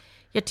me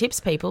your tips,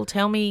 people.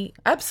 Tell me,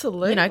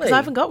 Absolutely. you know, because I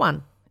haven't got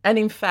one. And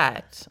in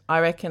fact, I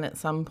reckon at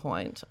some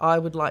point I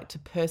would like to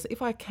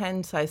if I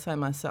can say so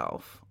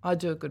myself, I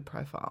do a good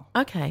profile,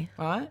 Okay.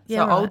 right?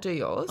 Yeah, so I'll right. do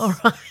yours. All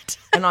right.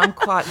 And I'm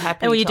quite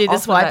happy And will you to do the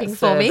offer swiping that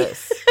for me?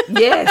 service.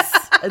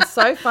 Yes, it's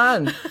so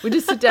fun. We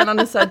just sit down on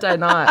a Saturday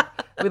night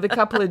with a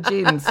couple of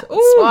gins.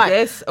 Oh, Swipe.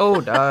 yes. Oh,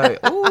 no.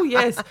 Oh,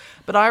 yes.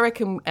 But I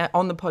reckon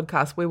on the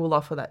podcast we will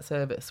offer that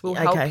service. We'll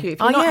help Okay. you. If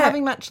you're Oh, not yeah.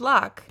 having much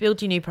luck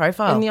Build your new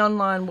profile. in the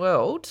online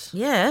world,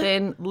 Yeah.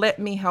 then let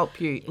me help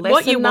you.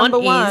 What you want number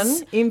one,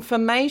 is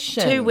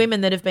information. 2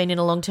 women that have been in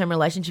a long-term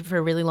relationship for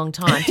a really long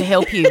time to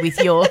help you with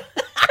your...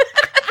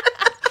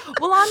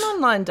 Well, I'm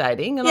online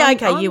dating. And Yeah, I'm,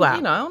 okay, you are.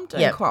 You know, I'm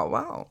doing Yep. quite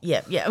well.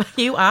 Yeah,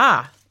 you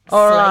are.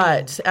 All Slaying.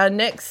 right. Our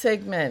next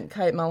segment,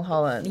 Kate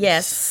Mulholland.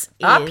 Yes.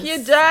 Up is- your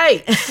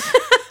date.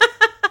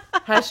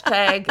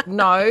 Hashtag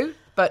no,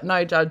 but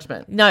no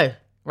judgment. No.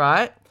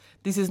 Right?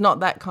 This is not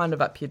that kind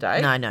of up your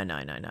date.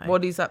 No.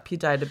 What is up your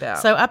date about?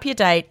 So Up Your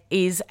Date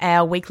is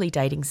our weekly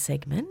dating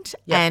segment.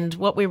 Yep. And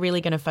what we're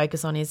really going to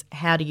focus on is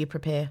how do you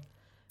prepare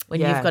when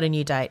Yeah. you've got a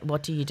new date?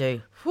 What do you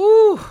do?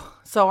 Whew.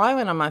 So I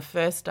went on my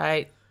first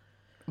date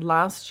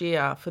last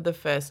year for the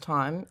first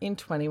time in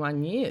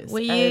 21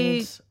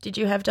 years. Did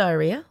you have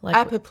diarrhea? Like,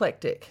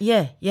 Apoplectic.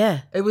 yeah.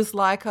 It was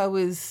like I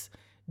was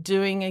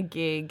doing a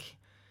gig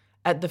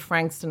at the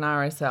Frankston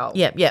RSL.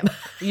 Yep.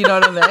 You know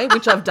what I mean?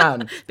 Which I've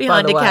done.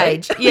 Behind by the a way.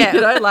 cage. Yeah.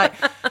 You know, like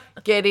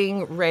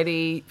getting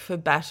ready for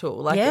battle.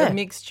 Like Yeah. a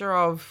mixture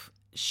of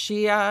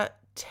sheer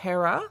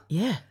terror,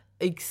 Yeah.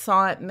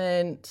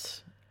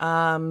 excitement,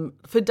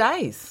 for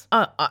days.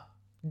 Oh,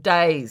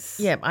 Days.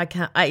 yeah,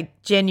 I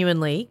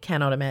genuinely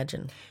cannot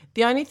imagine.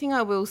 The only thing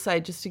I will say,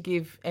 just to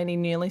give any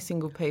nearly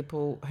single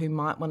people who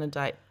might want to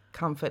date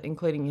comfort,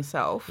 including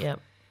yourself, Yep.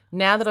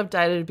 Now that I've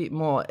dated a bit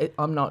more,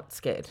 I'm not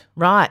scared.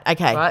 Right.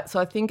 Okay. Right. So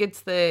I think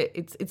it's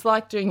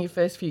like doing your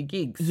first few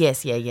gigs.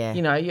 Yes. Yeah. Yeah.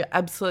 You know, you're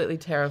absolutely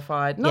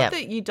terrified. Not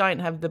that you don't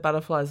have the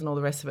butterflies and all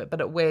the rest of it,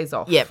 but it wears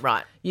off. Yeah.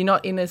 Right. You're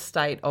not in a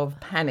state of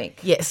panic.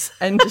 Yes.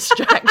 And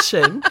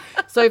distraction.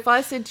 So if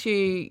I said to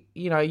you,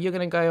 you know, you're going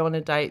to go on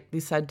a date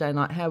this Saturday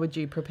night, how would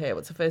you prepare?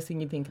 What's the first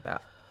thing you think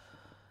about?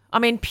 I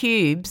mean,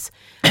 pubes.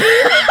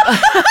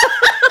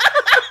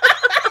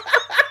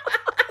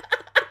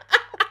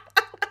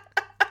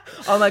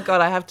 Oh, my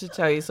God, I have to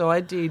tell you. So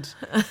I did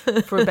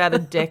for about a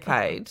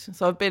decade.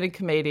 So I've been a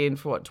comedian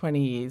for, 20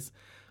 years.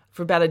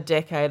 For about a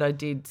decade, I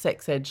did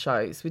sex ed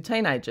shows with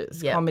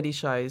teenagers, comedy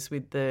shows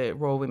with the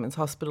Royal Women's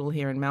Hospital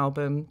here in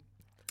Melbourne,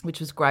 which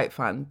was great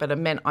fun. But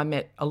I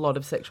met a lot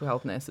of sexual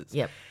health nurses.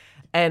 Yep.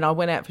 And I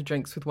went out for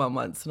drinks with one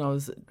once,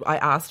 and I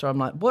asked her, I'm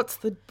like, what's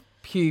the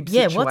pube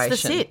situation? Yeah, what's the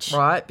sitch?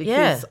 Right?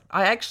 Because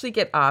I actually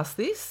get asked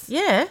this,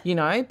 you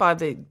know, by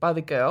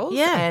the girls.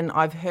 Yeah. And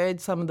I've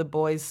heard some of the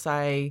boys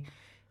say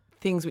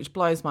things which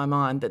blows my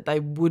mind, that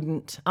they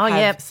wouldn't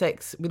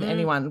sex with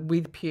anyone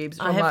with pubes.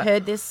 I have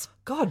heard this.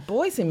 God,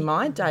 boys in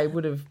my day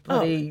would have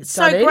bloody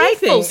so done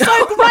grateful, anything.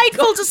 so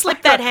grateful to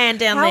slip that hand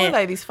down How there. are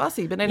they this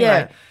fussy? But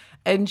anyway,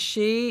 and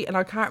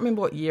I can't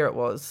remember what year it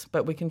was,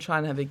 but we can try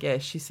and have a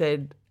guess. She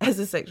said, as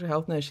a sexual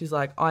health nurse, she's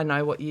like, I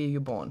know what year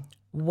you're born.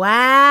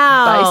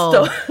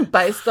 Wow.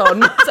 Based on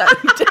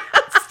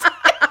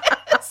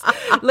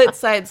let's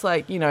say it's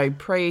like, you know,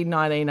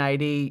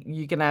 pre-1980,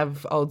 you can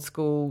have old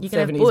school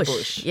 70s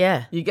bush.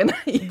 Yeah. You can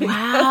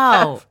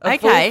wow. have a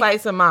full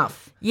face of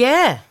muff.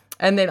 Yeah.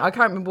 And then I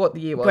can't remember what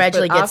the year was.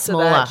 Gradually but gets after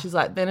smaller. That, she's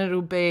like, then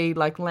it'll be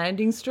like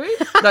landing strip.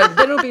 No,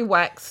 then it'll be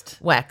waxed.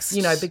 Waxed.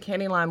 You know,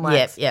 bikini line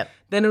waxed. Yep.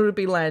 Then it'll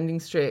be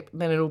landing strip.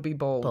 Then it'll be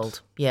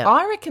bald. Yeah.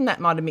 I reckon that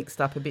might have mixed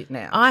up a bit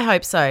now. I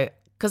hope so,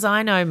 because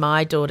I know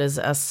my daughters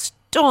are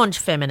staunch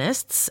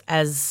feminists,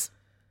 as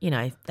you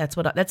know,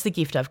 that's the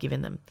gift I've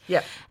given them.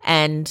 Yeah.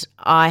 And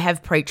I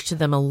have preached to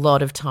them a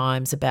lot of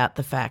times about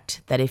the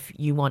fact that if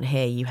you want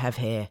hair, you have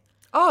hair.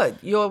 Oh,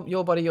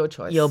 your body, your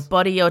choice. Your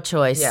body, your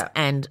choice. Yeah.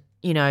 And,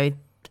 you know,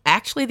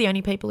 actually the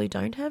only people who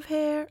don't have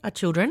hair are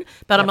children.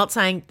 But I'm not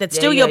saying that's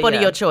still your body,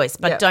 your choice,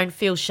 but don't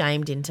feel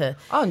shamed into.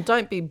 Oh, and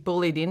don't be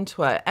bullied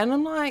into it. And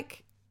I'm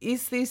like,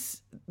 is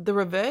this the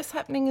reverse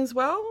happening as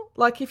well?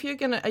 Like, if are you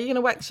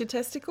gonna wax your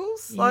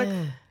testicles? Like,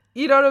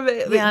 you know what I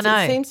mean? Yeah, I know.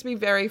 It seems to be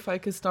very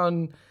focused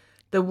on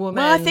the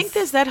woman. Well, I think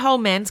there's that whole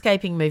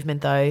manscaping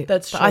movement, though.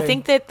 That's But I true.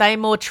 think that they're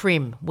more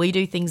trim. We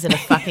do things that are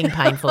fucking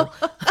painful.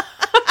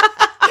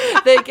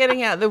 They're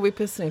getting out the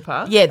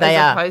whippersnipper. Yeah, they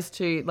as are. opposed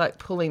to like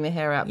pulling the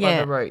hair out by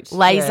the root.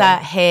 Laser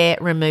hair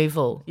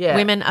removal. Yeah.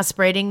 Women are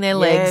spreading their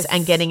legs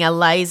and getting a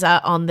laser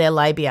on their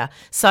labia.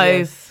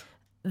 So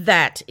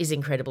that is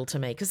incredible to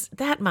me, because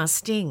that must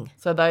sting.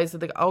 So those are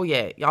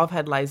I've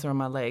had laser on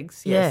my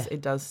legs. Yes,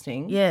 it does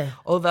sting. Yeah.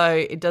 Although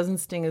it doesn't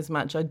sting as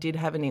much. I did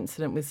have an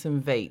incident with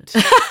some Veet.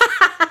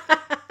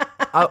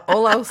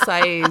 All I'll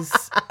say is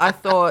I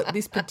thought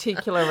this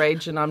particular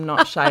region I'm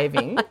not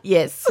shaving.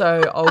 Yes.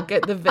 So I'll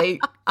get the Veet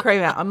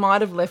cream out. I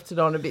might have left it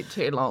on a bit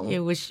too long.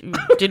 You wish you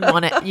didn't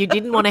want it. You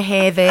didn't want a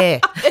hair there.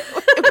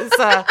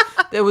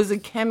 There was a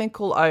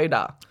chemical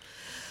odour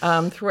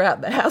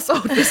throughout the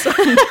household for some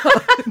time.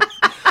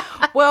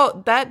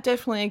 Well, that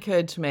definitely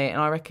occurred to me,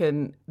 and I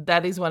reckon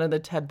that is one of the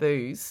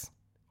taboos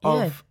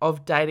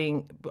of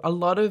dating. A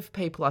lot of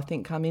people, I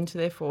think, come into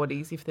their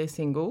 40s if they're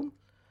single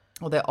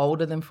or they're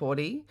older than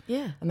 40.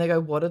 Yeah. And they go,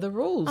 what are the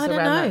rules I don't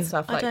around know. that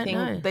stuff? I don't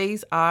know.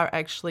 These are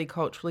actually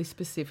culturally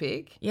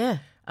specific. Yeah.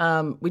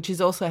 Which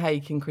is also how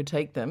you can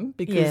critique them,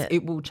 because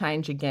it will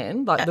change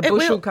again. Like the It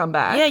bush will come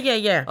back.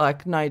 Yeah.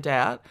 Like, no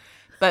doubt.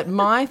 But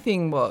my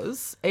thing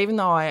was, even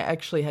though I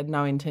actually had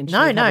no intention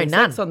of having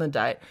sex on the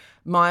date,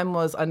 mine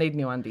was I need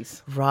new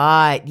undies.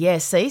 Right. Yeah.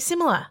 See,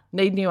 similar.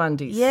 Need new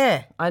undies.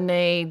 Yeah. I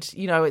need,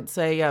 it's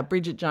a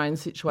Bridget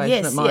Jones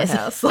situation at my Yes.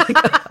 house. Like,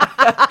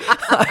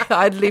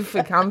 I'd live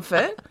for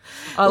comfort.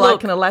 I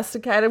like an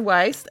elasticated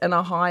waist and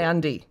a high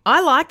undie. I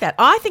like that.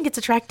 I think it's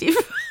attractive.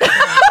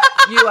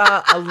 You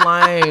are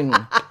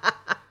alone.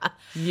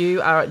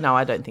 No,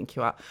 I don't think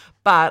you are.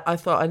 But I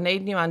thought I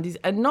need new undies,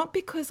 and not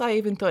because I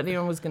even thought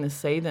anyone was going to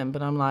see them,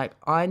 but I'm like,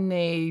 I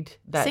need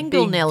that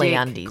Single big Nelly dick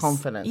undies.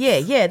 confidence.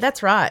 Yeah,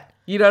 that's right.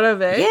 You know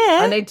what I mean? Yeah.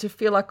 I need to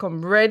feel like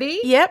I'm ready.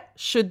 Yep.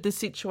 Should the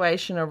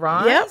situation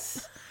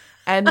arise.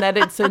 And that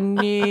it's a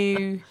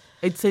new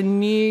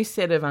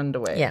set of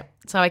underwear. Yeah.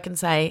 So I can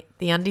say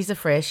the undies are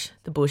fresh,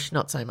 the bush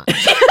not so much.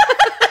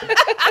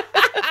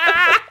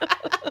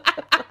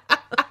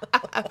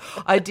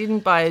 I didn't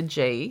buy a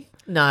G.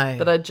 No.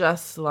 But I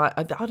just like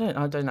I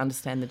don't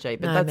understand the G,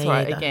 but No, that's me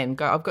right. either. Again,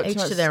 I've got Each too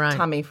much to their own.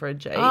 tummy for a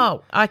G.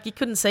 Oh, you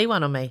couldn't see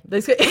one on me.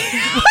 There's-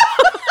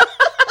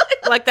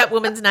 Like that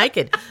woman's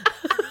naked.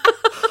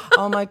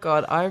 Oh my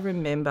God, I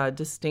remember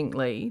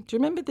distinctly. Do you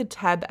remember the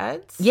Tab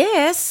ads?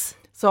 Yes.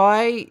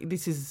 So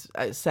this is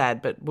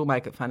sad, but we'll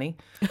make it funny.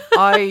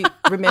 I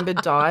remember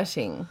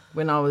dieting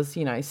when I was,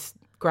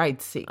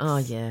 grade 6. Oh,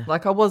 yeah.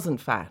 Like I wasn't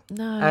fat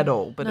No, at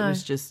all, but no. it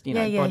was just,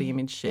 Yeah. body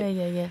image shit.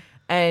 Yeah.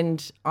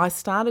 And I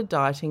started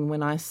dieting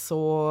when I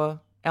saw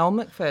Elle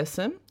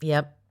Macpherson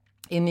Yep.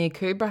 in the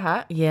Akubra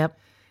hat Yep.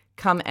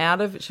 come out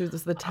of, she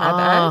was the tab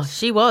Oh, ad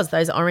she was.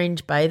 Those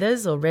orange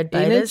bathers or red in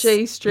a bathers.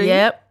 G-string,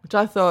 Yep. which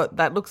I thought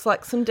that looks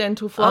like some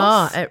dental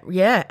floss. Oh,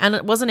 yeah. And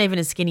it wasn't even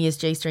as skinny as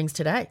G-strings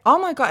today. Oh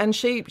my God. And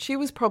she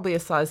was probably a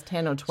size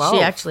 10 or 12.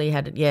 She actually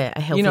had, a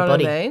healthy You know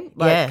body. what I mean?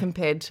 Like yeah.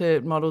 compared to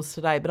models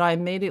today. But I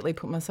immediately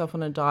put myself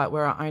on a diet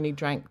where I only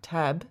drank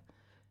tab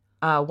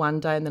one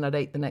day and then I'd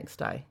eat the next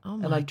day. Oh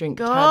and my I'd drink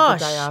tab gosh.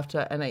 the day after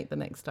and eat the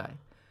next day.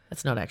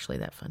 That's not actually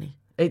that funny.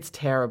 It's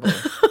terrible.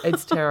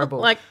 It's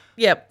terrible.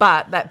 Yep.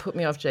 But that put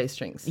me off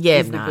G-strings. Yeah,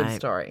 is the no, good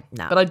story.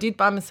 no. But I did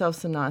buy myself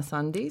some nice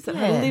undies that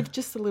Yeah. had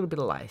just a little bit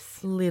of lace.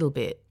 A little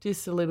bit.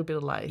 Just a little bit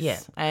of lace. Yeah.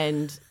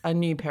 And a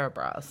new pair of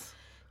bras.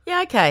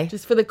 Yeah, okay.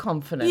 Just for the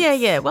confidence. Yeah,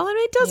 yeah. Well, I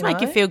mean, it does You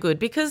make you know? feel good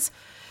because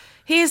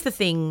here's the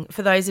thing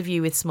for those of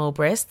you with small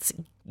breasts,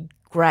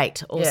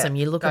 great, awesome,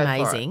 you look go for it.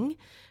 amazing.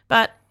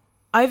 But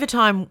over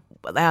time,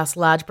 us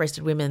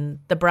large-breasted women,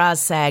 the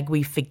bras sag,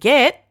 we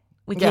forget,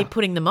 we Yeah. keep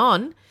putting them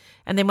on,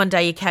 and then one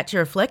day you catch a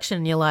reflection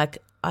and you're like,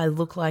 I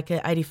look like an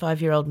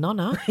 85-year-old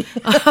nonna.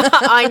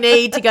 I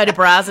need to go to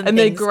bras and And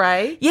things. they're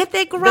grey. Yeah,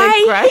 they're grey.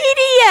 They're grey.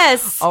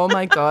 Hideous. Oh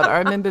my God. I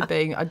remember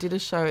I did a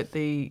show at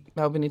the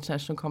Melbourne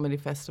International Comedy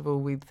Festival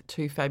with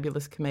two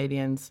fabulous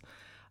comedians,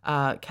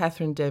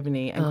 Catherine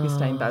Devaney and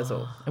Christine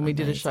Basil. And we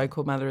did a show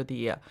called Mother of the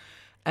Year.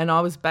 And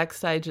I was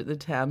backstage at the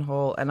town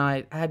hall and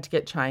I had to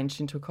get changed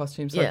into a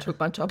costume. So I Yeah. took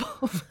my top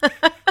off.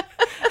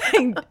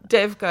 And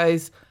Dev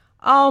goes,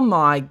 oh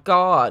my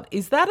God,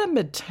 is that a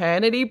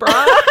maternity bra?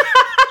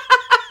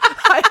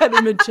 I had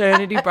a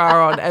maternity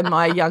bra on and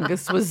my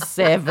youngest was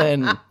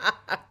 7.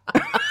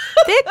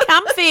 They're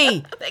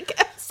comfy.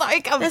 So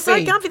comfy. They're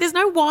so comfy. There's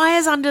no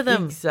wires under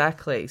them.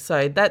 Exactly.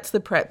 So that's the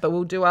prep, but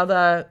we'll do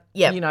other,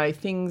 Yep.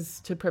 things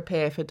to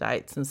prepare for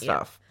dates and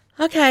stuff.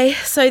 Okay,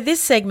 so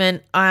this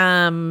segment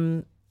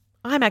I'm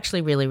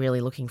actually really, really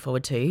looking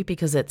forward to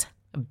because it's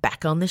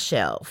back on the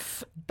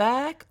shelf.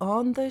 Back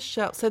on the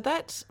shelf. So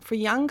that's for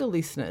younger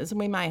listeners, and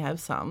we may have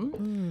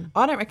some.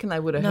 I don't reckon they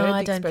would have No, heard I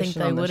the don't think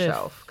expression they on the would have.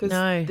 shelf. Because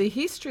No. the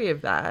history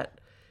of that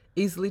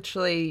is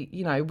literally,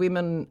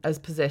 women as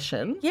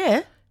possession.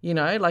 Yeah.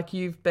 Like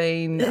you've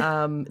been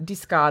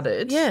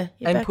discarded Yeah,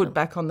 you're and back put on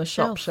back on the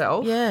shop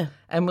shelf. Yeah.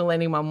 And will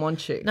anyone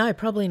want you? No,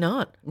 probably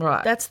not.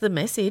 Right. That's the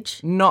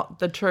message. Not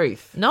the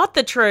truth. Not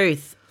the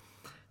truth.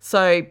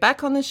 So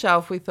back on the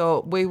shelf, we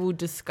thought we will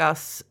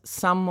discuss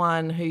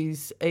someone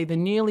who's either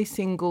newly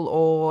single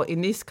or,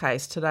 in this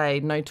case today,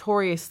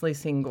 notoriously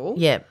single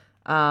Yeah.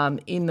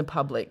 in the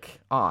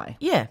public eye.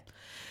 Yeah.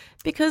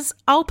 Because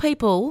old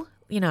people,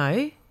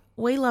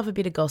 we love a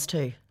bit of goss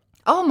too.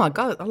 Oh, my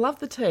God, I love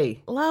the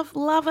tea. Love it,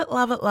 love it,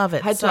 love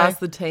it. I had to ask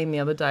the team the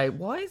other day,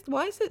 why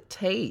is it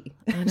tea?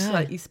 It's know.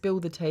 like, you spill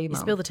the tea, Mum.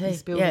 spill the tea, You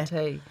spill yeah. the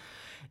tea.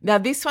 Now,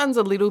 this one's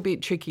a little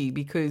bit tricky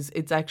because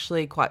it's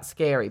actually quite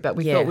scary, but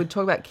we Yeah. thought we'd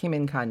talk about Kim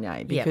and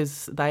Kanye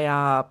because they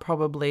are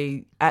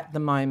probably, at the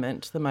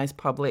moment, the most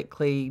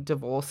publicly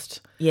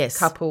divorced Yes.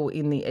 couple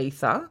in the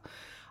ether.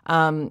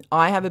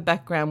 I have a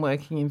background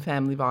working in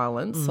family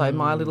violence, so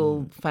my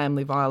little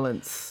family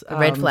violence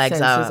red flags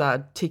sensors are-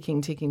 are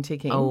ticking, ticking,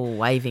 ticking. Oh,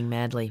 waving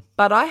madly.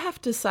 But I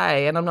have to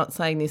say, and I'm not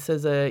saying this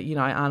as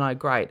aren't I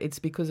great? It's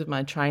because of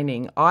my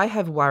training. I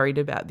have worried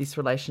about this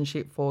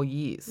relationship for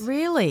years.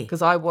 Really?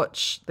 Because I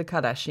watch the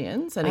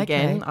Kardashians, and Okay.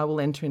 again, I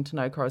will enter into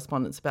no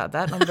correspondence about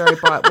that. I'm a very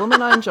bright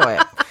woman. I enjoy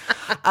it.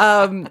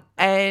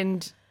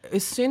 And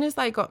as soon as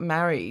they got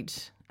married,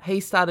 he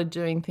started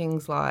doing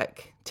things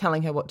like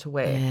telling her what to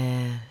wear,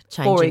 Yeah.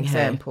 Changing for her.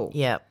 example.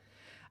 Yep.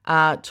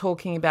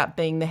 Talking about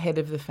being the head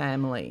of the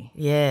family.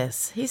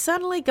 Yes. He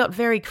suddenly got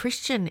very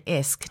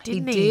Christian-esque,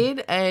 didn't he? He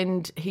did,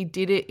 and he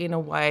did it in a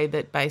way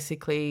that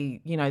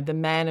basically, the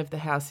man of the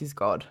house is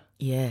God.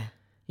 Yeah.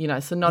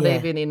 So not Yeah.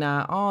 even in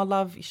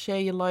love, share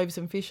your loaves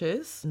and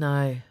fishes,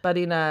 No. but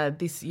in the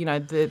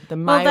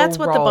male Well, that's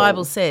what the role.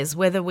 Bible says.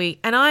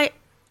 And I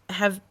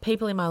have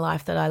people in my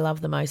life that I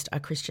love the most are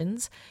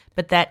Christians,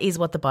 but that is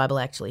what the Bible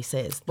actually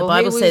says. The Well,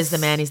 he Bible says the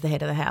was- man is the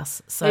head of the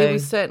house. So He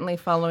was certainly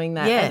following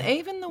that. Yeah. And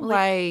even the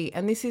way,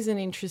 and this is an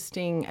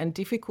interesting and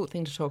difficult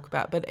thing to talk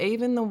about, but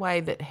even the way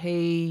that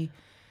he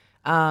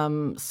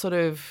sort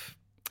of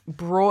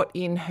brought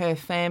in her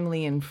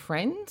family and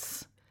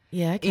friends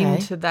yeah, okay.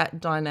 into that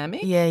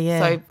dynamic. Yeah, yeah.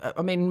 So,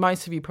 I mean,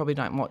 most of you probably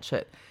don't watch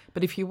it.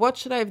 But if you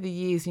watch it over the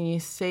years and you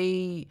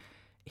see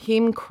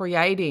him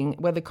creating,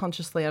 whether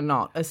consciously or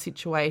not, a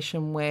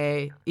situation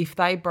where if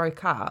they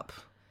broke up,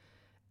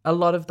 a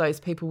lot of those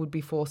people would be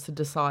forced to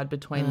decide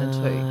between the two.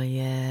 Oh,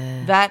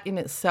 yeah. That in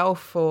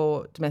itself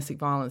for domestic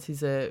violence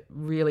is a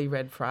really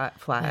red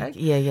flag.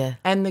 Yeah, yeah.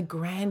 And the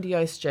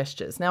grandiose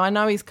gestures. Now, I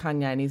know he's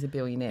Kanye and he's a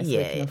billionaire, so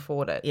Yeah, he can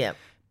afford it. Yeah.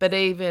 But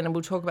even, and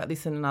we'll talk about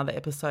this in another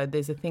episode,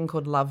 there's a thing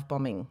called love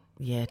bombing.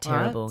 Yeah, right?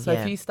 terrible. So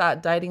yeah. if you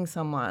start dating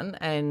someone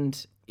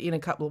and in a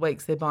couple of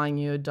weeks they're buying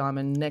you a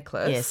diamond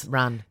necklace. Yes,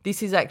 run.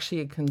 This is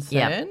actually a concern.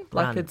 Yep.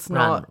 Like Run, it's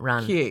run, not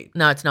run. cute.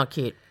 No, it's not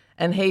cute.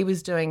 And he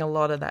was doing a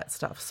lot of that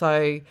stuff.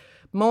 So,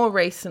 More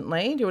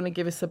recently, do you want to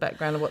give us a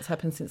background of what's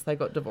happened since they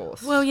got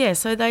divorced? Well, yeah,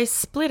 so they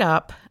split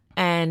up,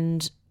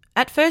 and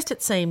at first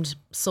it seemed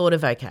sort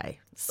of okay.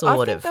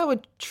 I think they were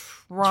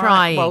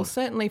Trying. Well,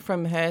 certainly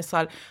from her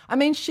side. I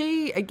mean,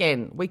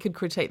 we could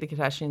critique the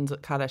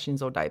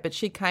Kardashians all day, but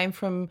she came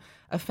from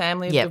a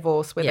family of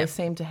divorce where they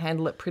seemed to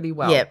handle it pretty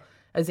well. Yep.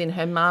 As in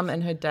her mum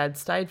and her dad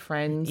stayed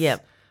friends.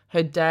 Yep.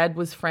 Her dad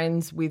was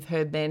friends with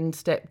her then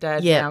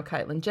stepdad, Yep. now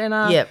Caitlyn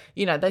Jenner. Yep.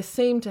 You know, they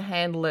seemed to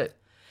handle it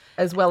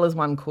as well as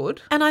one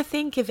could. And I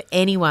think if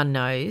anyone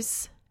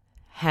knows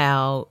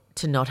how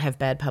to not have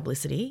bad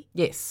publicity,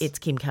 Yes. it's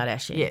Kim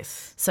Kardashian.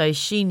 Yes. So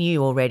she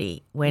knew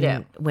already when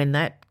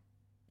that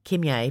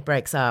Kim Ye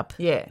breaks up.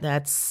 Yeah.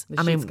 That's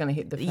The shit's gonna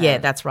hit the fan. Yeah,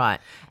 that's right.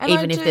 And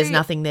Even I if there's do-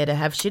 nothing there to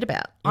have shit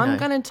about. I'm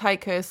going to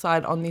take her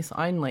side on this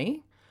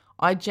only.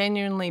 I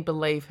genuinely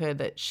believe her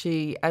that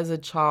she, as a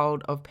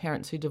child of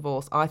parents who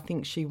divorced, I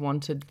think she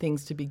wanted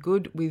things to be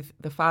good with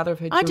the father of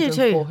her I do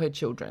children too. for her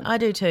children. I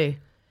do too.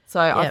 So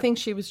I Yep. think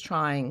she was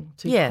trying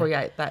to Yeah.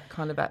 create that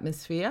kind of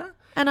atmosphere.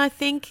 And I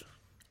think,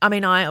 I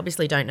mean, I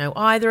obviously don't know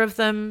either of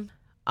them.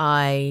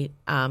 I,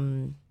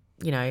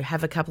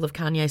 have a couple of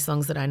Kanye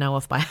songs that I know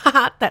off by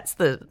heart. That's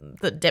the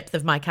depth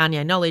of my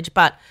Kanye knowledge.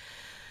 But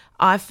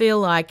I feel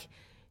like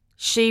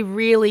she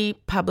really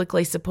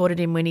publicly supported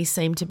him when he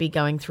seemed to be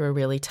going through a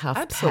really tough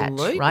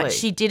Absolutely. patch, right?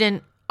 She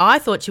didn't. I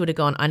thought she would have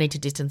gone, I need to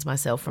distance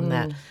myself from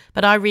that.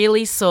 But I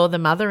really saw the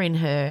mother in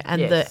her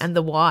and Yes.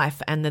 the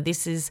wife and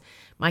this is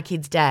my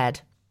kid's dad.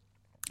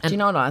 Do you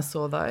know what I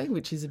saw, though,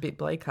 which is a bit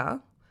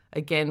bleaker?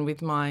 Again,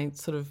 with my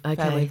sort of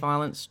family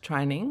violence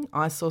training,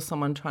 I saw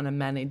someone trying to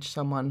manage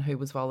someone who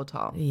was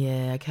volatile.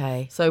 Yeah,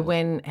 okay. So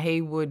when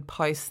he would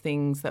post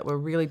things that were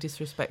really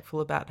disrespectful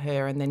about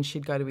her and then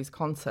she'd go to his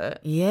concert,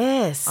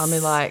 Yes. I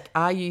mean, like,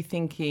 are you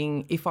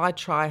thinking if I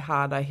try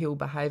harder, he'll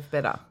behave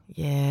better?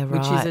 Yeah, right.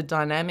 Which is a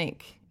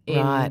dynamic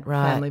in Right.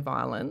 family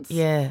violence.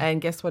 Yeah.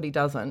 And guess what? He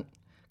doesn't.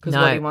 Because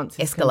No, what he wants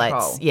is escalates.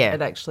 control. Yeah.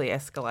 It actually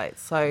escalates.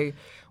 So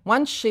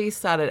once she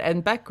started,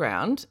 and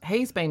background,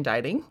 he's been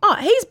dating. Oh,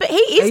 he is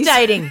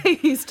dating.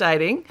 He's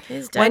dating.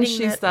 He's When dating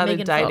she that started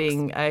Megan Fox.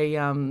 dating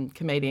a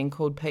comedian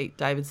called Pete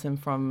Davidson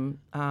from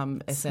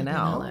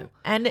SNL.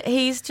 And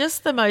he's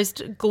just the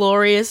most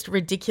glorious,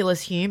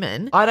 ridiculous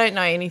human. I don't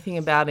know anything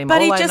about him. But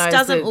All he I know just is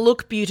doesn't that-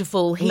 look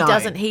beautiful. He No.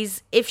 doesn't.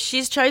 If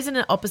she's chosen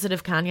an opposite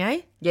of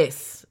Kanye,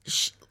 Yes.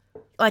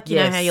 like you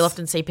know Yes. how you'll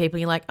often see people,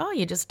 you're like, oh,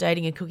 you're just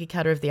dating a cookie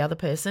cutter of the other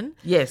person.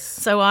 Yes.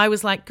 So I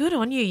was like, good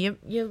on you.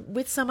 You're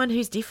with someone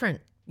who's different.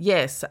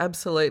 Yes,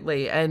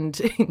 absolutely. And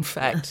in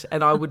fact,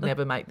 and I would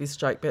never make this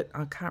joke, but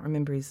I can't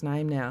remember his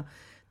name now.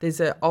 There's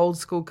an old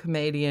school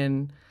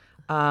comedian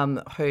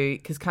who,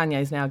 because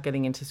Kanye's now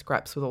getting into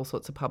scraps with all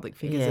sorts of public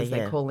figures as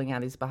they're calling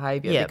out his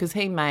behaviour, Yeah. because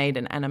he made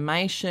an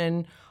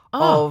animation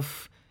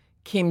of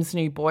Kim's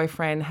new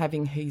boyfriend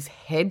having his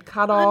head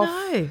cut off.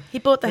 I know. He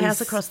bought the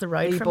house across the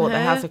road He from bought her.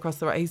 the house across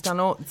the road. He's done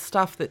all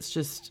stuff that's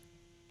just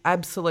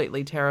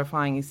absolutely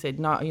terrifying. He said,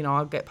 no,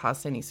 I'll get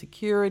past any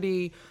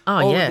security,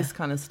 all yeah. of this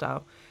kind of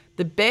stuff.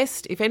 The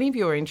best, if any of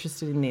you are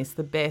interested in this,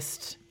 the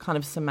best kind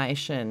of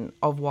summation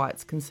of why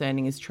it's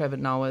concerning is Trevor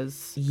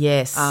Noah's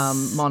Yes.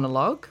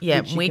 monologue. Yeah,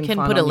 which you we can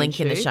find put a on link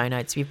in the YouTube. show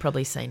notes. You've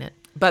probably seen it.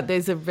 But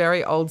there's a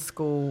very old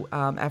school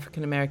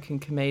African-American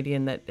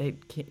comedian that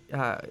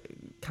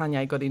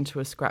Kanye got into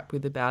a scrap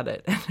with about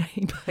it. And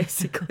he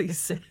basically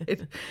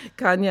said,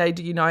 Kanye,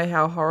 do you know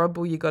how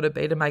horrible you got to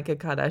be to make a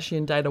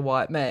Kardashian date a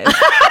white man?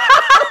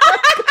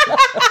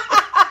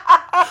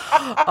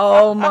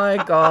 Oh, my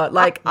God.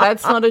 Like,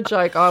 that's not a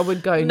joke I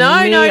would go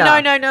No.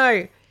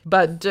 near.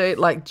 But dude,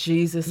 like,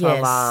 Jesus, I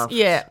Yes. laughed.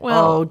 Yeah,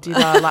 well- Oh, did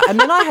I laugh? And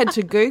then I had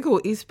to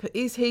Google, is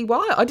he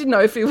white? I didn't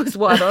know if he was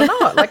white or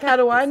not. Like, how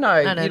do I know,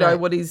 I don't know.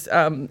 what his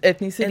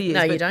ethnicity is?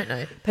 No, you But don't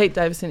know. Pete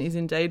Davidson is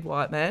indeed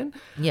white man.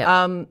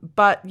 Yeah.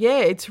 But, yeah,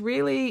 it's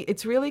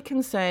really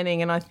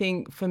concerning. And I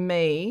think for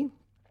me,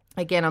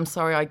 again, I'm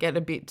sorry, I get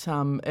a bit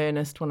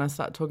earnest when I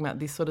start talking about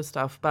this sort of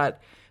stuff. But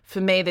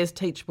for me, there's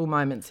teachable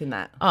moments in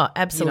that. Oh,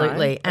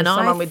 absolutely. And I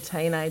someone with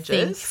think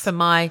teenagers. for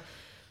my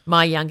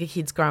younger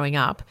kids growing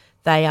up,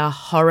 they are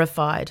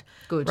horrified.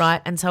 Good.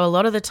 Right? And so a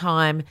lot of the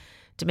time,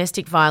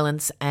 domestic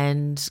violence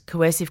and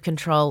coercive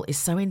control is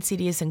so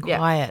insidious and Yeah.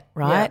 quiet,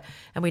 right? Yeah.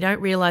 And we don't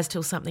realise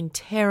till something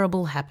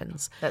terrible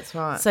happens. That's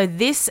right. So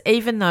this,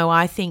 even though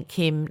I think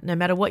Kim, no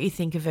matter what you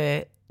think of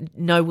her,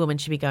 no woman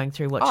should be going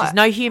through what she's,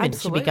 no human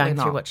should be absolutely going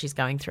through not. what she's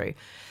going through.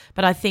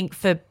 But I think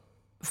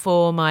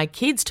for my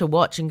kids to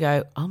watch and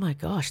go, oh my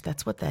gosh,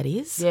 that's what that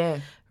is. Yeah.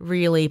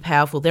 Really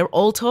powerful. They're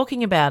all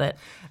talking about it.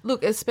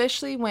 Look,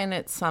 especially when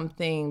it's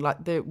something like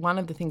one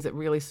of the things that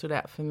really stood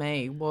out for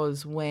me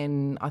was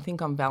when I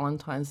think on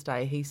Valentine's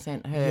Day he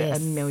sent her Yes.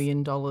 $1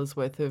 million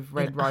worth of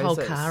red A roses.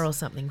 whole car or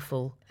something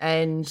full.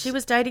 And She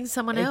was dating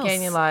someone else.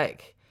 again, you're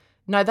like,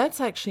 no,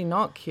 that's actually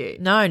not cute.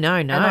 No. And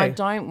I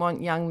don't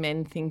want young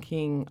men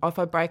thinking, oh, if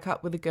I break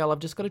up with a girl, I've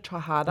just got to try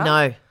harder.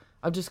 No.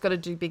 I've just got to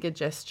do bigger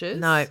gestures.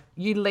 No.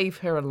 You leave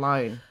her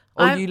alone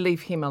or I've you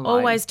leave him alone.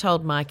 Always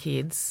told my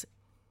kids,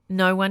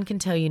 no one can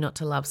tell you not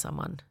to love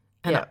someone.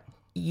 And Yeah.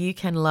 you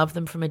can love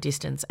them from a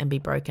distance and be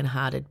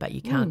brokenhearted, but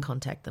you can't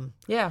contact them.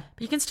 Yeah.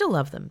 But you can still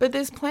love them. But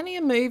there's plenty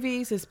of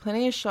movies, there's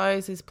plenty of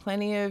shows, there's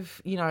plenty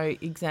of,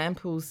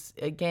 examples,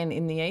 again,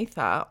 in the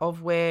ether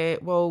of where,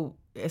 well,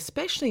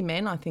 especially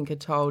men, I think, are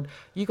told,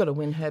 you got to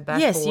win her back.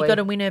 Yes, boy. you got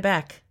to win her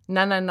back.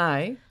 No.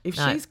 If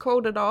No. she's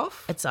called it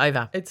off, It's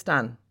over. it's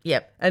done.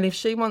 Yep. And if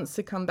she wants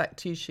to come back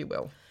to you, she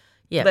will.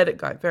 Yep. Let it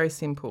go. Very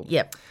simple.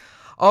 Yep.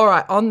 All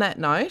right. On that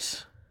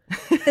note,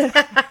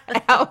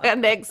 our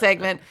next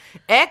segment,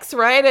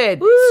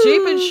 X-rated.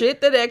 Stupid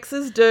shit that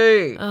exes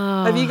do.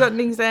 Have you got an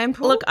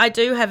example? Look, I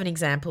do have an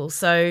example.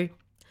 So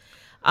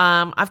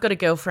I've got a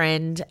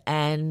girlfriend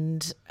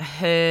and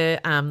her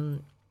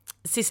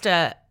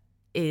sister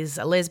is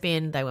a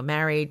lesbian. They were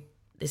married,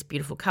 this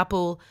beautiful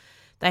couple.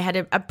 They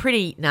had a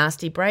pretty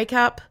nasty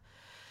breakup.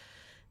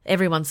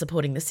 Everyone's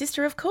supporting the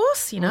sister, of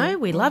course.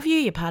 We love you.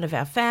 You're part of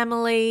our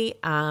family.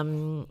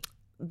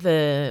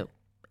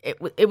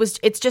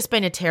 It's just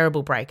been a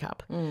terrible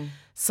breakup.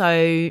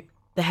 So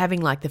they're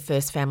having like the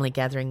first family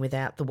gathering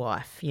without the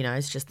wife.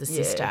 It's just the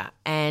sister.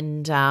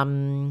 And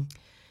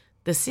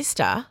the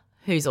sister,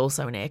 who's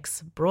also an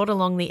ex, brought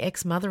along the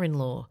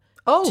ex-mother-in-law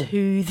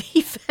to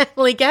the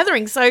family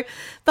gathering. So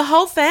the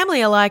whole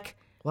family are like,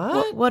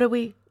 What do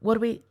we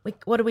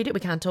do? We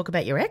can't talk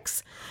about your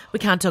ex. We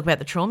can't talk about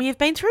the trauma you've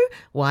been through.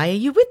 Why are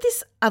you with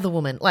this other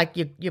woman, like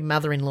your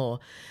mother-in-law?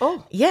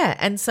 Oh. Yeah.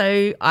 And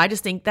so I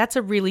just think that's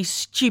a really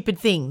stupid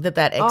thing that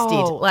ex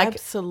did. Like,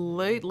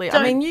 absolutely.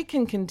 I mean, you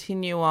can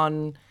continue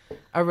on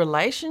a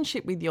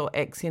relationship with your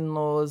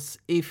ex-in-laws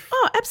if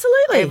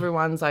absolutely.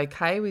 everyone's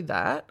okay with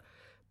that.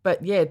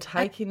 But, yeah,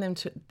 taking them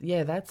to –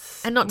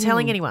 that's – and not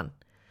telling anyone.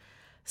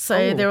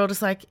 So they're all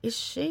just like, is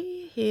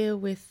she here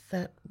with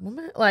that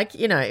woman? Like,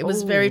 it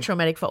was very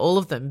traumatic for all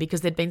of them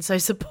because they'd been so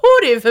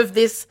supportive of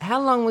this. How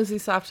long was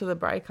this after the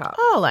breakup?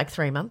 Like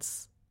 3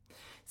 months.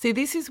 See,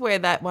 this is where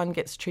that one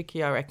gets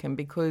tricky, I reckon,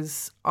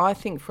 because I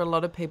think for a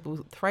lot of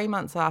people, 3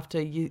 months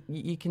after,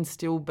 you can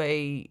still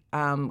be,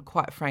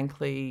 quite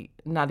frankly,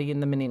 nutty in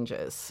the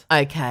meninges.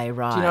 Okay,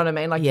 right. Do you know what I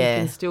mean? Like you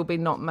can still be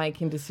not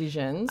making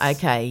decisions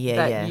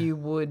that you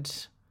would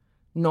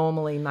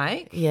normally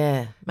make.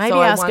 Yeah. Maybe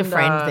So ask a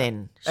friend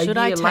then. Should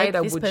I year take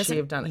later, this would person? she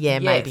have done it? Yeah,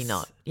 maybe Yes.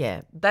 not.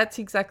 Yeah. That's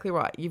exactly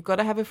right. You've got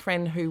to have a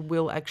friend who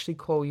will actually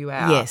call you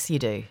out. Yes, you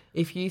do.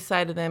 If you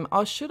say to them,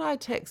 should I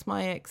text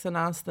my ex and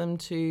ask them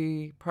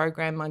to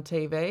program my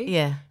TV?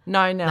 Yeah.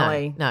 No,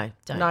 Nelly. No,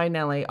 don't. No,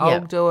 Nelly.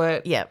 I'll do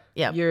it. Yep.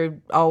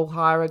 I'll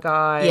hire a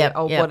guy.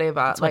 Whatever.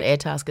 That's what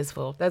AirTask is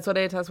for. That's what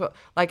AirTask for.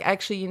 Like,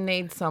 actually, you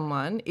need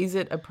someone. Is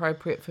it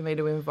appropriate for me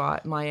to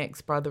invite my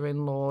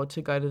ex-brother-in-law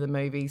to go to the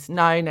movies?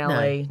 No,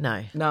 Nelly.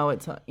 No,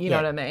 it's not. You know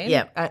what I mean?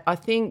 Yeah. I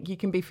think you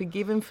can be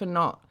forgiven for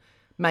not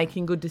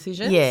making good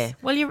decisions. Yeah.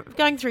 Well, you're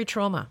going through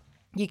trauma.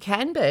 You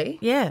can be.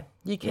 Yeah.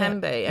 You can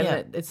be.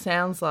 And it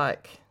sounds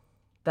like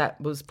that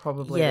was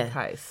probably the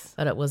case.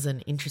 But it was an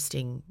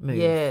interesting move.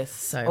 Yes.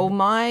 So, Well,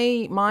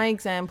 my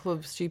example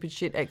of stupid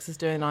shit exes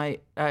do, and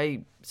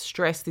I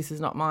stress this is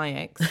not my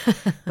ex,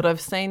 but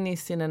I've seen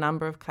this in a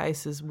number of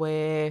cases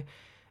where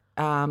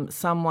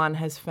someone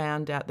has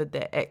found out that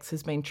their ex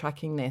has been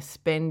tracking their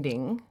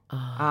spending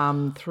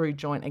through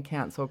joint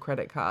accounts or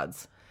credit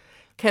cards.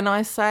 Can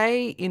I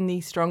say in the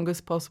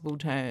strongest possible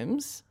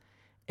terms,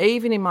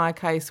 even in my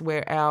case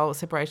where our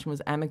separation was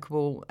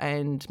amicable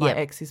and my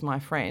ex is my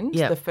friend,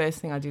 the first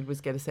thing I did was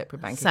get a separate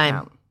bank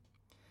account.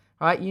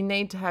 Right? You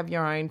need to have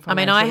your own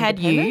financial I had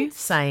you independence.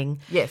 saying,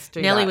 yes,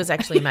 do Nellie that. was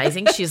actually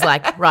amazing. She's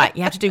like, right,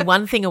 you have to do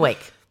one thing a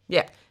week.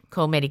 Yeah.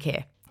 Call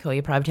Medicare. Call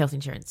your private health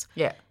insurance.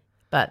 Yeah.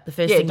 But the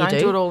first thing you don't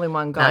do it all in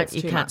one go. No, It's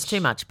you too can't. much. It's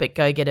too much. But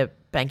go get a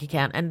bank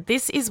account. And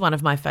this is one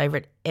of my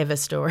favourite ever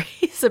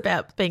stories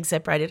about being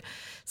separated.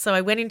 So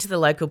I went into the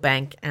local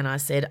bank and I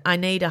said, I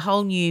need a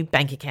whole new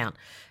bank account.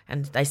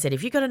 And they said,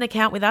 have you got an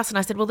account with us? And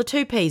I said, well, the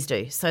two Ps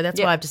do. So that's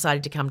why I've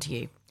decided to come to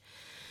you.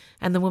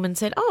 And the woman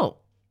said, oh,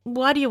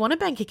 why do you want a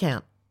bank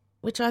account?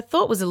 Which I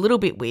thought was a little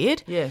bit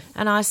weird. Yes.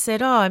 And I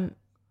said, oh,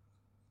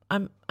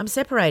 I'm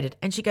separated.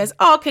 And she goes,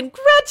 oh,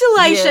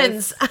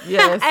 congratulations.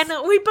 Yes.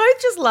 And we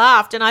both just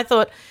laughed. And I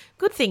thought,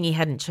 good thing he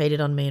hadn't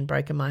cheated on me and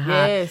broken my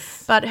heart.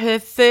 Yes. But her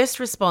first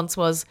response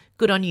was,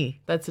 good on you.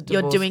 That's a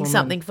You're divorced doing woman.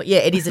 something for,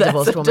 it is a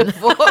divorced woman.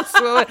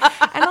 Divorced woman.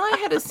 And I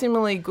had a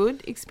similarly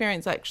good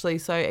experience actually.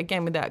 So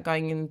again, without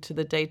going into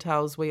the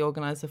details, we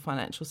organised a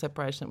financial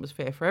separation that was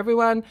fair for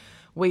everyone.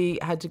 We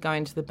had to go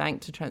into the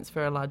bank to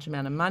transfer a large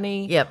amount of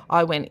money. Yep.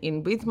 I went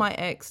in with my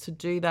ex to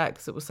do that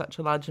because it was such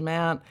a large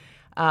amount.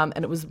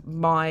 And it was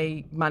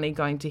my money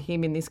going to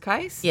him in this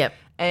case. Yep.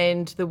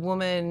 And the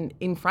woman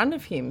in front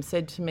of him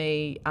said to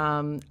me,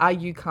 are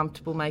you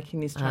comfortable making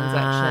this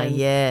transaction?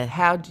 yeah.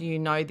 How do you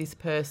know this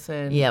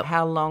person? Yep.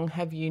 How long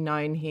have you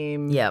known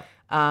him? Yep.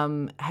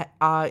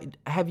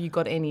 Have you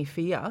got any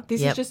fear?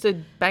 This is just a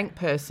bank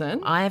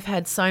person. I have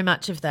had so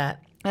much of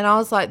that. And I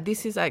was like,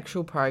 this is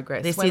actual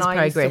progress. This when is I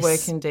progress.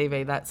 used to work in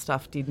DV, that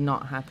stuff did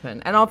not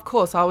happen. And of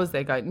course, I was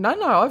there going, no,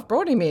 I've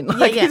brought him in.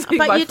 Like, yeah. he's But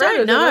my you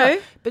friend. don't know.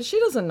 But she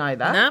doesn't know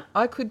that. No.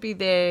 I could be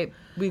there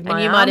with my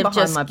And you arm might have behind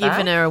just my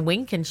given back. her a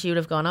wink and she would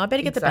have gone, I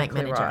better get the bank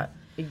Exactly manager. right.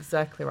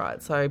 Exactly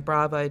right. So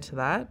bravo to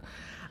that.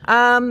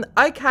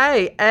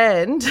 Okay,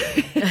 and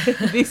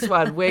this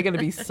one, we're going to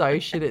be so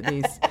shit at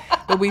this.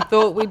 But we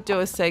thought we'd do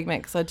a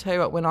segment because I tell you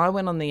what, when I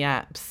went on the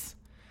apps,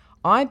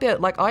 I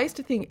used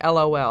to think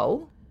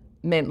LOL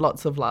meant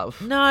lots of love.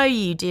 No,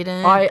 you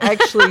didn't. I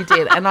actually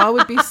did. And I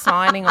would be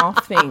signing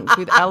off things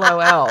with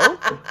LOL,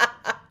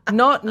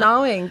 not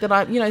knowing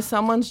that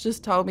someone's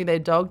just told me their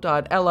dog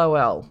died.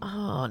 LOL.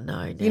 Oh, no,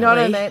 Nelly. You know what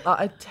I mean?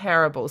 Like,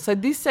 terrible. So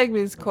this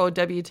segment is called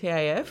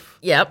WTAF.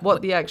 Yep.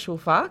 What the actual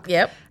fuck?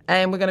 Yep.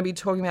 And we're going to be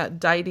talking about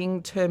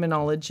dating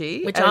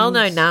terminology. Which I'll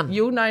know none.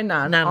 You'll know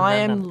none. I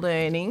am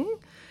learning.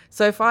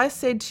 So if I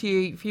said to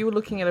you, if you were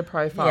looking at a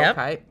profile,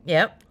 Kate,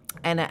 Yep.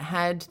 and it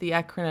had the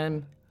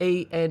acronym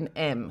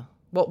ENM,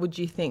 what would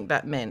you think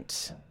that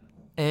meant?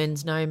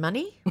 Earns no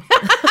money.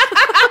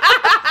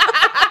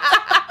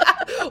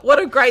 What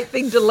a great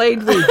thing to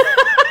lead with.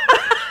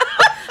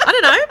 I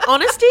don't know.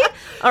 Honesty.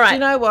 All right. Do you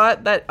know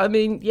what?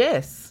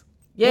 Yes.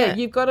 Yeah.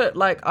 You've got it.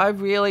 Like, I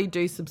really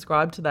do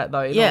subscribe to that,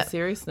 though, in all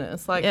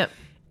seriousness. Like,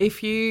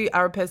 if you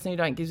are a person who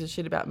don't give a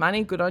shit about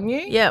money, good on you.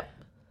 Yep.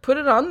 Put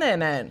it on there,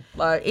 man.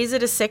 Like, Is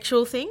it a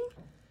sexual thing?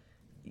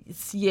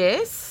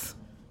 yes,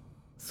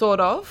 sort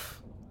of.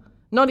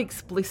 Not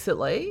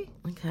explicitly.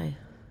 Okay.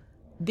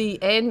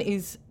 The N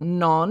is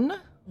non.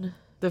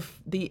 The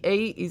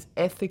E is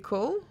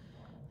ethical.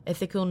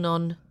 Ethical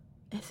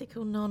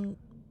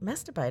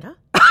non-masturbator.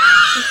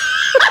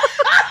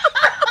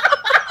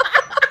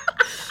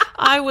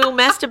 I will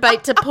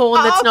masturbate to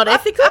porn that's not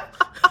ethical.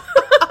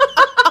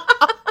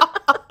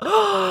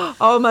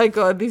 Oh, my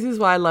God. This is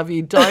why I love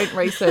you. Don't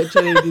research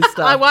any of this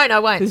stuff. I won't.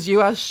 Because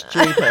you are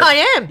stupid. I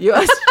am. You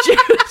are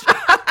stupid.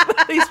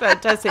 That is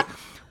fantastic.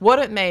 What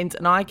it means,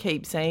 and I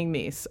keep saying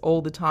this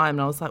all the time,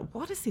 and I was like,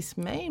 what does this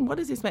mean? What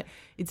does this mean?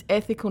 It's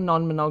ethical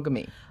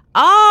non-monogamy.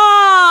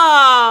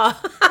 Oh!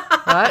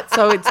 Right?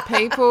 So it's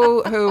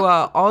people who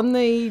are on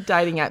the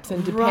dating apps,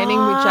 and depending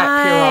which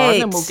app you're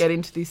on, and we'll get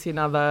into this in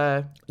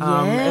other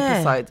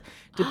episodes,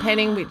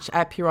 depending which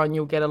app you're on,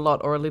 you'll get a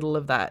lot or a little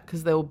of that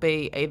because there will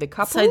be either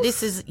couples. So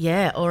this is,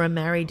 or a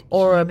married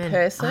or human. a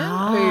person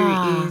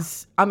who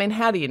is, I mean,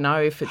 how do you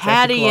know if it's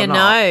How do ethical you or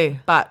not? know?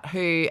 But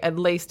who at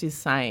least is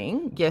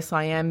saying, yes,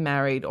 I am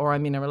married or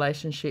I'm in a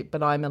relationship,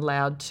 but I'm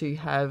allowed to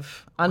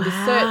have, under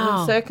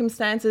certain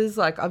circumstances,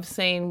 like I've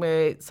seen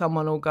where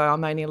someone will go,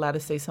 I'm only allowed to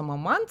see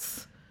someone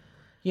once.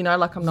 You know,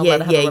 like I'm not allowed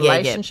to have a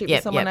relationship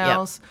with someone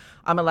else.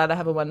 I'm allowed to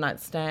have a one-night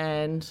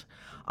stand.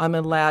 I'm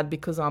allowed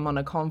because I'm on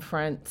a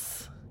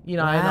conference, you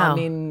know, and I'm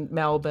in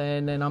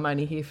Melbourne and I'm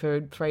only here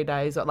for 3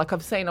 days. Like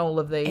I've seen all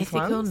of these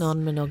Ethical ones.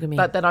 non-monogamy.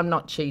 But that I'm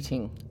not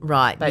cheating.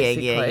 Right,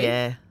 basically.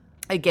 yeah.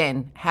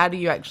 Again, how do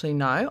you actually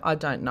know? I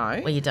don't know.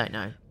 Well, you don't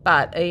know.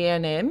 But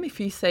ENM, if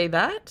you see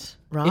that,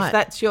 if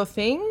that's your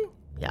thing,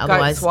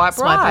 otherwise swipe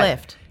right.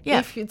 left. Yeah.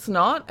 If it's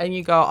not and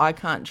you go, I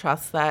can't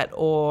trust that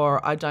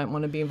or I don't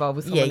want to be involved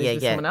with someone who's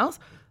with someone else,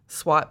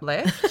 swipe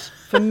left.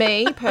 For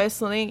me,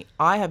 personally,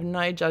 I have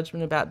no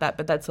judgment about that,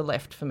 but that's a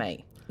left for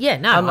me. Yeah,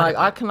 no. I'm like,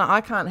 I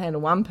can't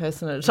handle one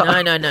person at a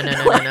time. No.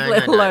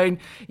 Let alone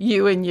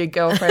you and your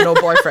girlfriend or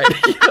boyfriend.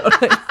 You know what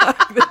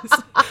I mean?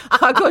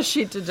 I got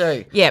shit to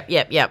do. Yep.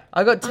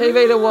 I got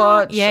TV to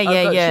watch. Yeah. I've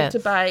got shit to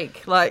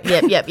bake. Like,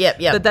 Yep.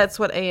 But that's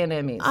what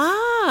ENM is.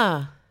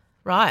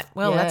 Right.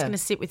 Well, that's going to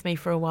sit with me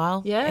for a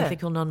while. Yeah.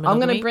 Ethical non-monogamy. I'm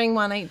going to bring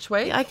one each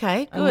week.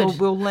 Okay, good. And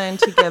we'll learn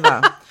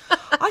together.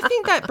 I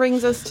think that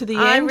brings us to the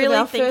end I really of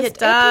our think first it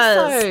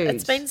does. episode.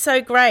 It's been so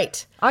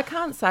great. I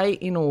can't say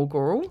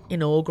inaugural.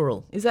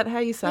 Inaugural. Is that how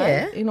you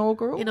say it?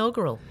 Inaugural?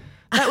 Inaugural.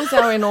 That was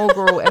our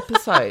inaugural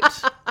episode.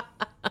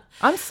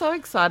 I'm so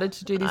excited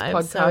to do this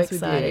podcast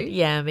with you.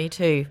 Yeah, me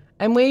too.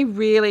 And we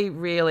really,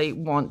 really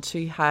want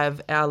to have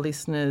our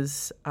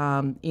listeners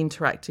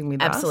interacting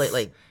with us.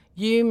 Absolutely.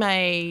 You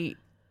may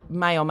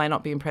or may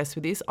not be impressed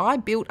with this. I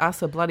built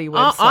us a bloody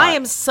website. Oh, I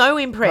am so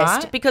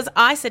impressed Right? because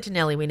I said to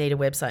Nellie, we need a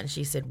website. And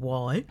she said,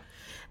 why?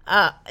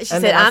 She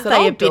said, then I aren't said, they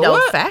 "I'll a bit do it."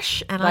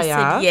 old-fashioned? And I They said,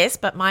 are. yes,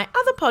 but my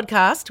other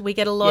podcast, we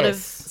get a lot of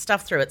Yes.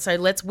 stuff through it. So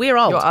we're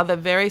old. Your other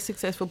very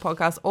successful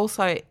podcast.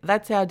 Also,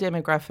 that's our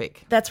demographic.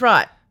 That's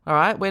right. All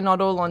right? We're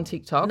not all on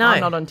TikTok. No. I'm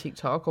not on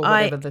TikTok or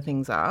whatever the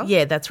things are.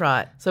 Yeah, that's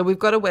right. So we've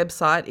got a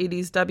website. It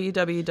is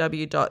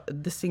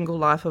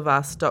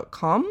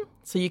www.thesinglelifeofus.com.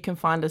 So you can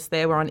find us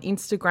there. We're on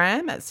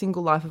Instagram at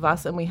Single Life of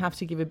Us, and we have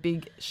to give a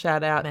big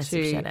shout out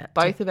to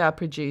both of our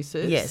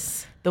producers.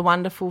 Yes. The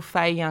wonderful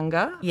Faye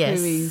Younger, Yes.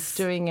 who is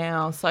doing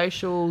our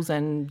socials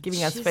and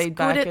giving us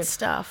feedback. Good at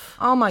stuff.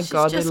 Oh my She's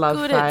God, we just love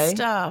good Faye. at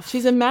stuff.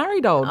 She's a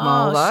married old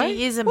mole, though.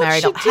 She is a What's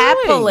married she old. doing?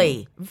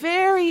 Happily.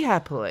 Very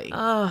happily.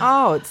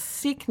 Oh, it's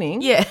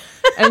sickening. Yeah.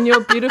 And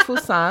your beautiful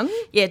son.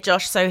 Yeah,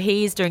 Josh. So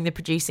he's doing the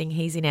producing.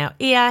 He's in our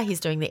ear. He's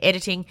doing the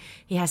editing.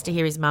 He has to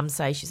hear his mum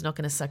say she's not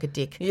going to suck a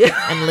dick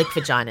and lick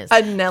vaginas.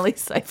 And Nelly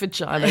say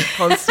vagina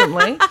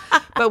constantly.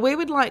 But we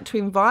would like to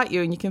invite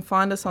you, and you can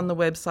find us on the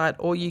website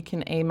or you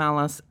can email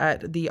us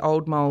at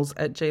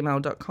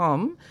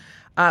theoldmoles@gmail.com.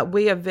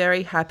 We are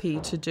very happy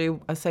to do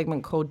a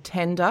segment called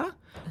Tender,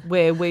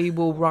 where we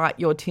will write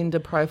your Tinder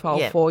profile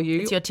Yep. for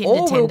you. It's your Tinder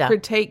or tender. we'll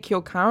critique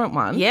your current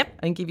one. Yep.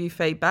 And give you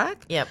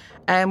feedback. Yep.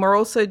 And we're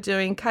also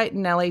doing Kate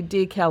and Nellie,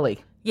 Dear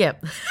Kelly.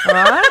 Yep. All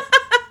right?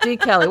 Dear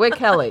Kelly. We're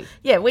Kelly.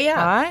 Yeah, we are.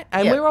 All right?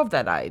 And Yep. we're of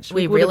that age.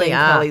 We would have really been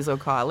are. Kellys or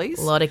Kylies.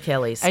 A lot of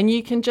Kellys. And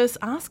you can just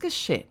ask us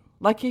shit.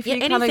 Like if Yeah, you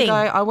kind of anything. go,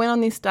 I went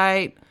on this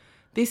date,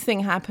 this thing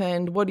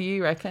happened, what do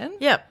you reckon?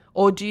 Yep.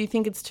 Or do you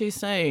think it's too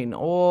soon?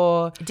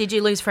 Or Did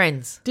you lose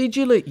friends? did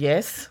you look?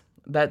 Yes,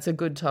 that's a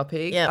good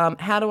topic. Yep.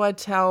 How do I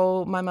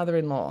tell my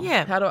mother-in-law?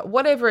 Yeah. How do I,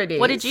 whatever it is.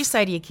 What did you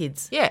say to your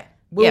kids? Yeah.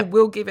 We'll, Yep.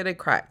 we'll give it a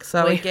crack.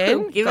 So We'll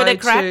again, give it a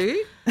go crack.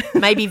 to-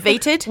 Maybe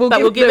vetoed, but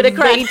we'll give it a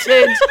crack.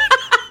 Veted,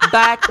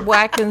 back,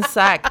 whack and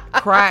sack,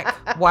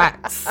 crack,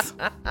 wax.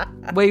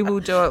 We will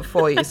do it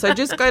for you. So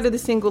just go to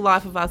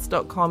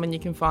thesinglelifeofus.com and you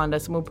can find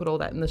us and we'll put all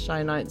that in the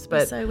show notes.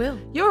 But So will.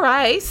 you're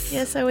ace.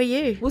 Yeah, so are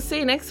you. We'll see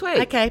you next week.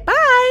 Okay,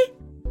 bye.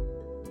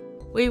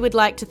 We would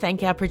like to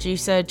thank our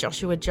producer,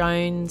 Joshua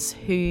Jones,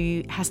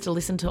 who has to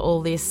listen to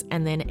all this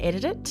and then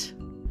edit it.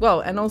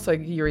 Well, and also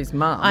you're his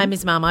mum. I'm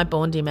his mum. I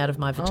borned him out of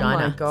my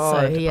vagina. Oh my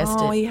God. So he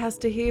has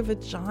to. hear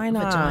vagina.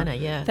 Vagina,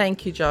 yeah.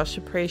 Thank you, Josh.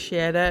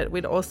 Appreciate it.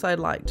 We'd also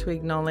like to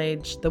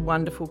acknowledge the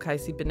wonderful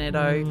Casey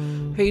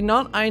Bonetto, who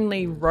not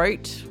only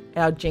wrote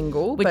our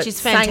jingle, Which but is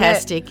sang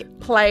fantastic. it,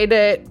 played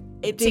it,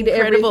 It's did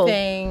incredible.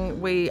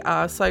 everything. We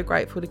are so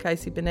grateful to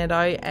Casey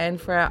Bonetto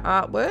and for our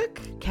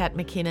artwork, Kat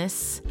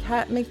McInnes.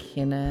 Kat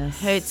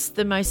McInnes. It's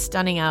the most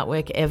stunning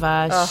artwork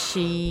ever.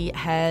 She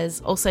has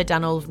also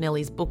done all of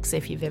Nellie's books,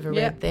 if you've ever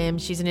Yep. read them.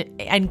 She's an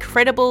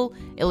incredible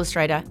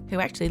illustrator who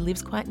actually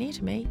lives quite near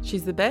to me.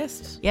 She's the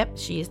best. Yep,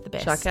 she is the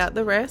best. Chuck out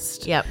the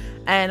rest. Yep.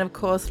 And of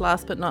course,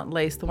 last but not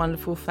least, the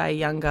wonderful Faye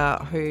Younger,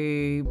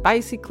 who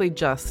basically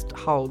just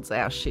holds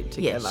our shit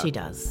Yeah, together. she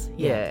does.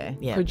 Yeah.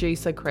 Yeah.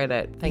 Producer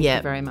credit. Thank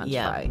you very much,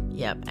 Yep. Faye.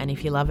 Yep. And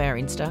if you love our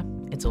Insta,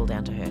 it's all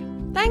down to her.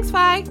 Thanks,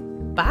 Faye.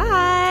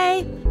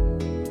 Bye.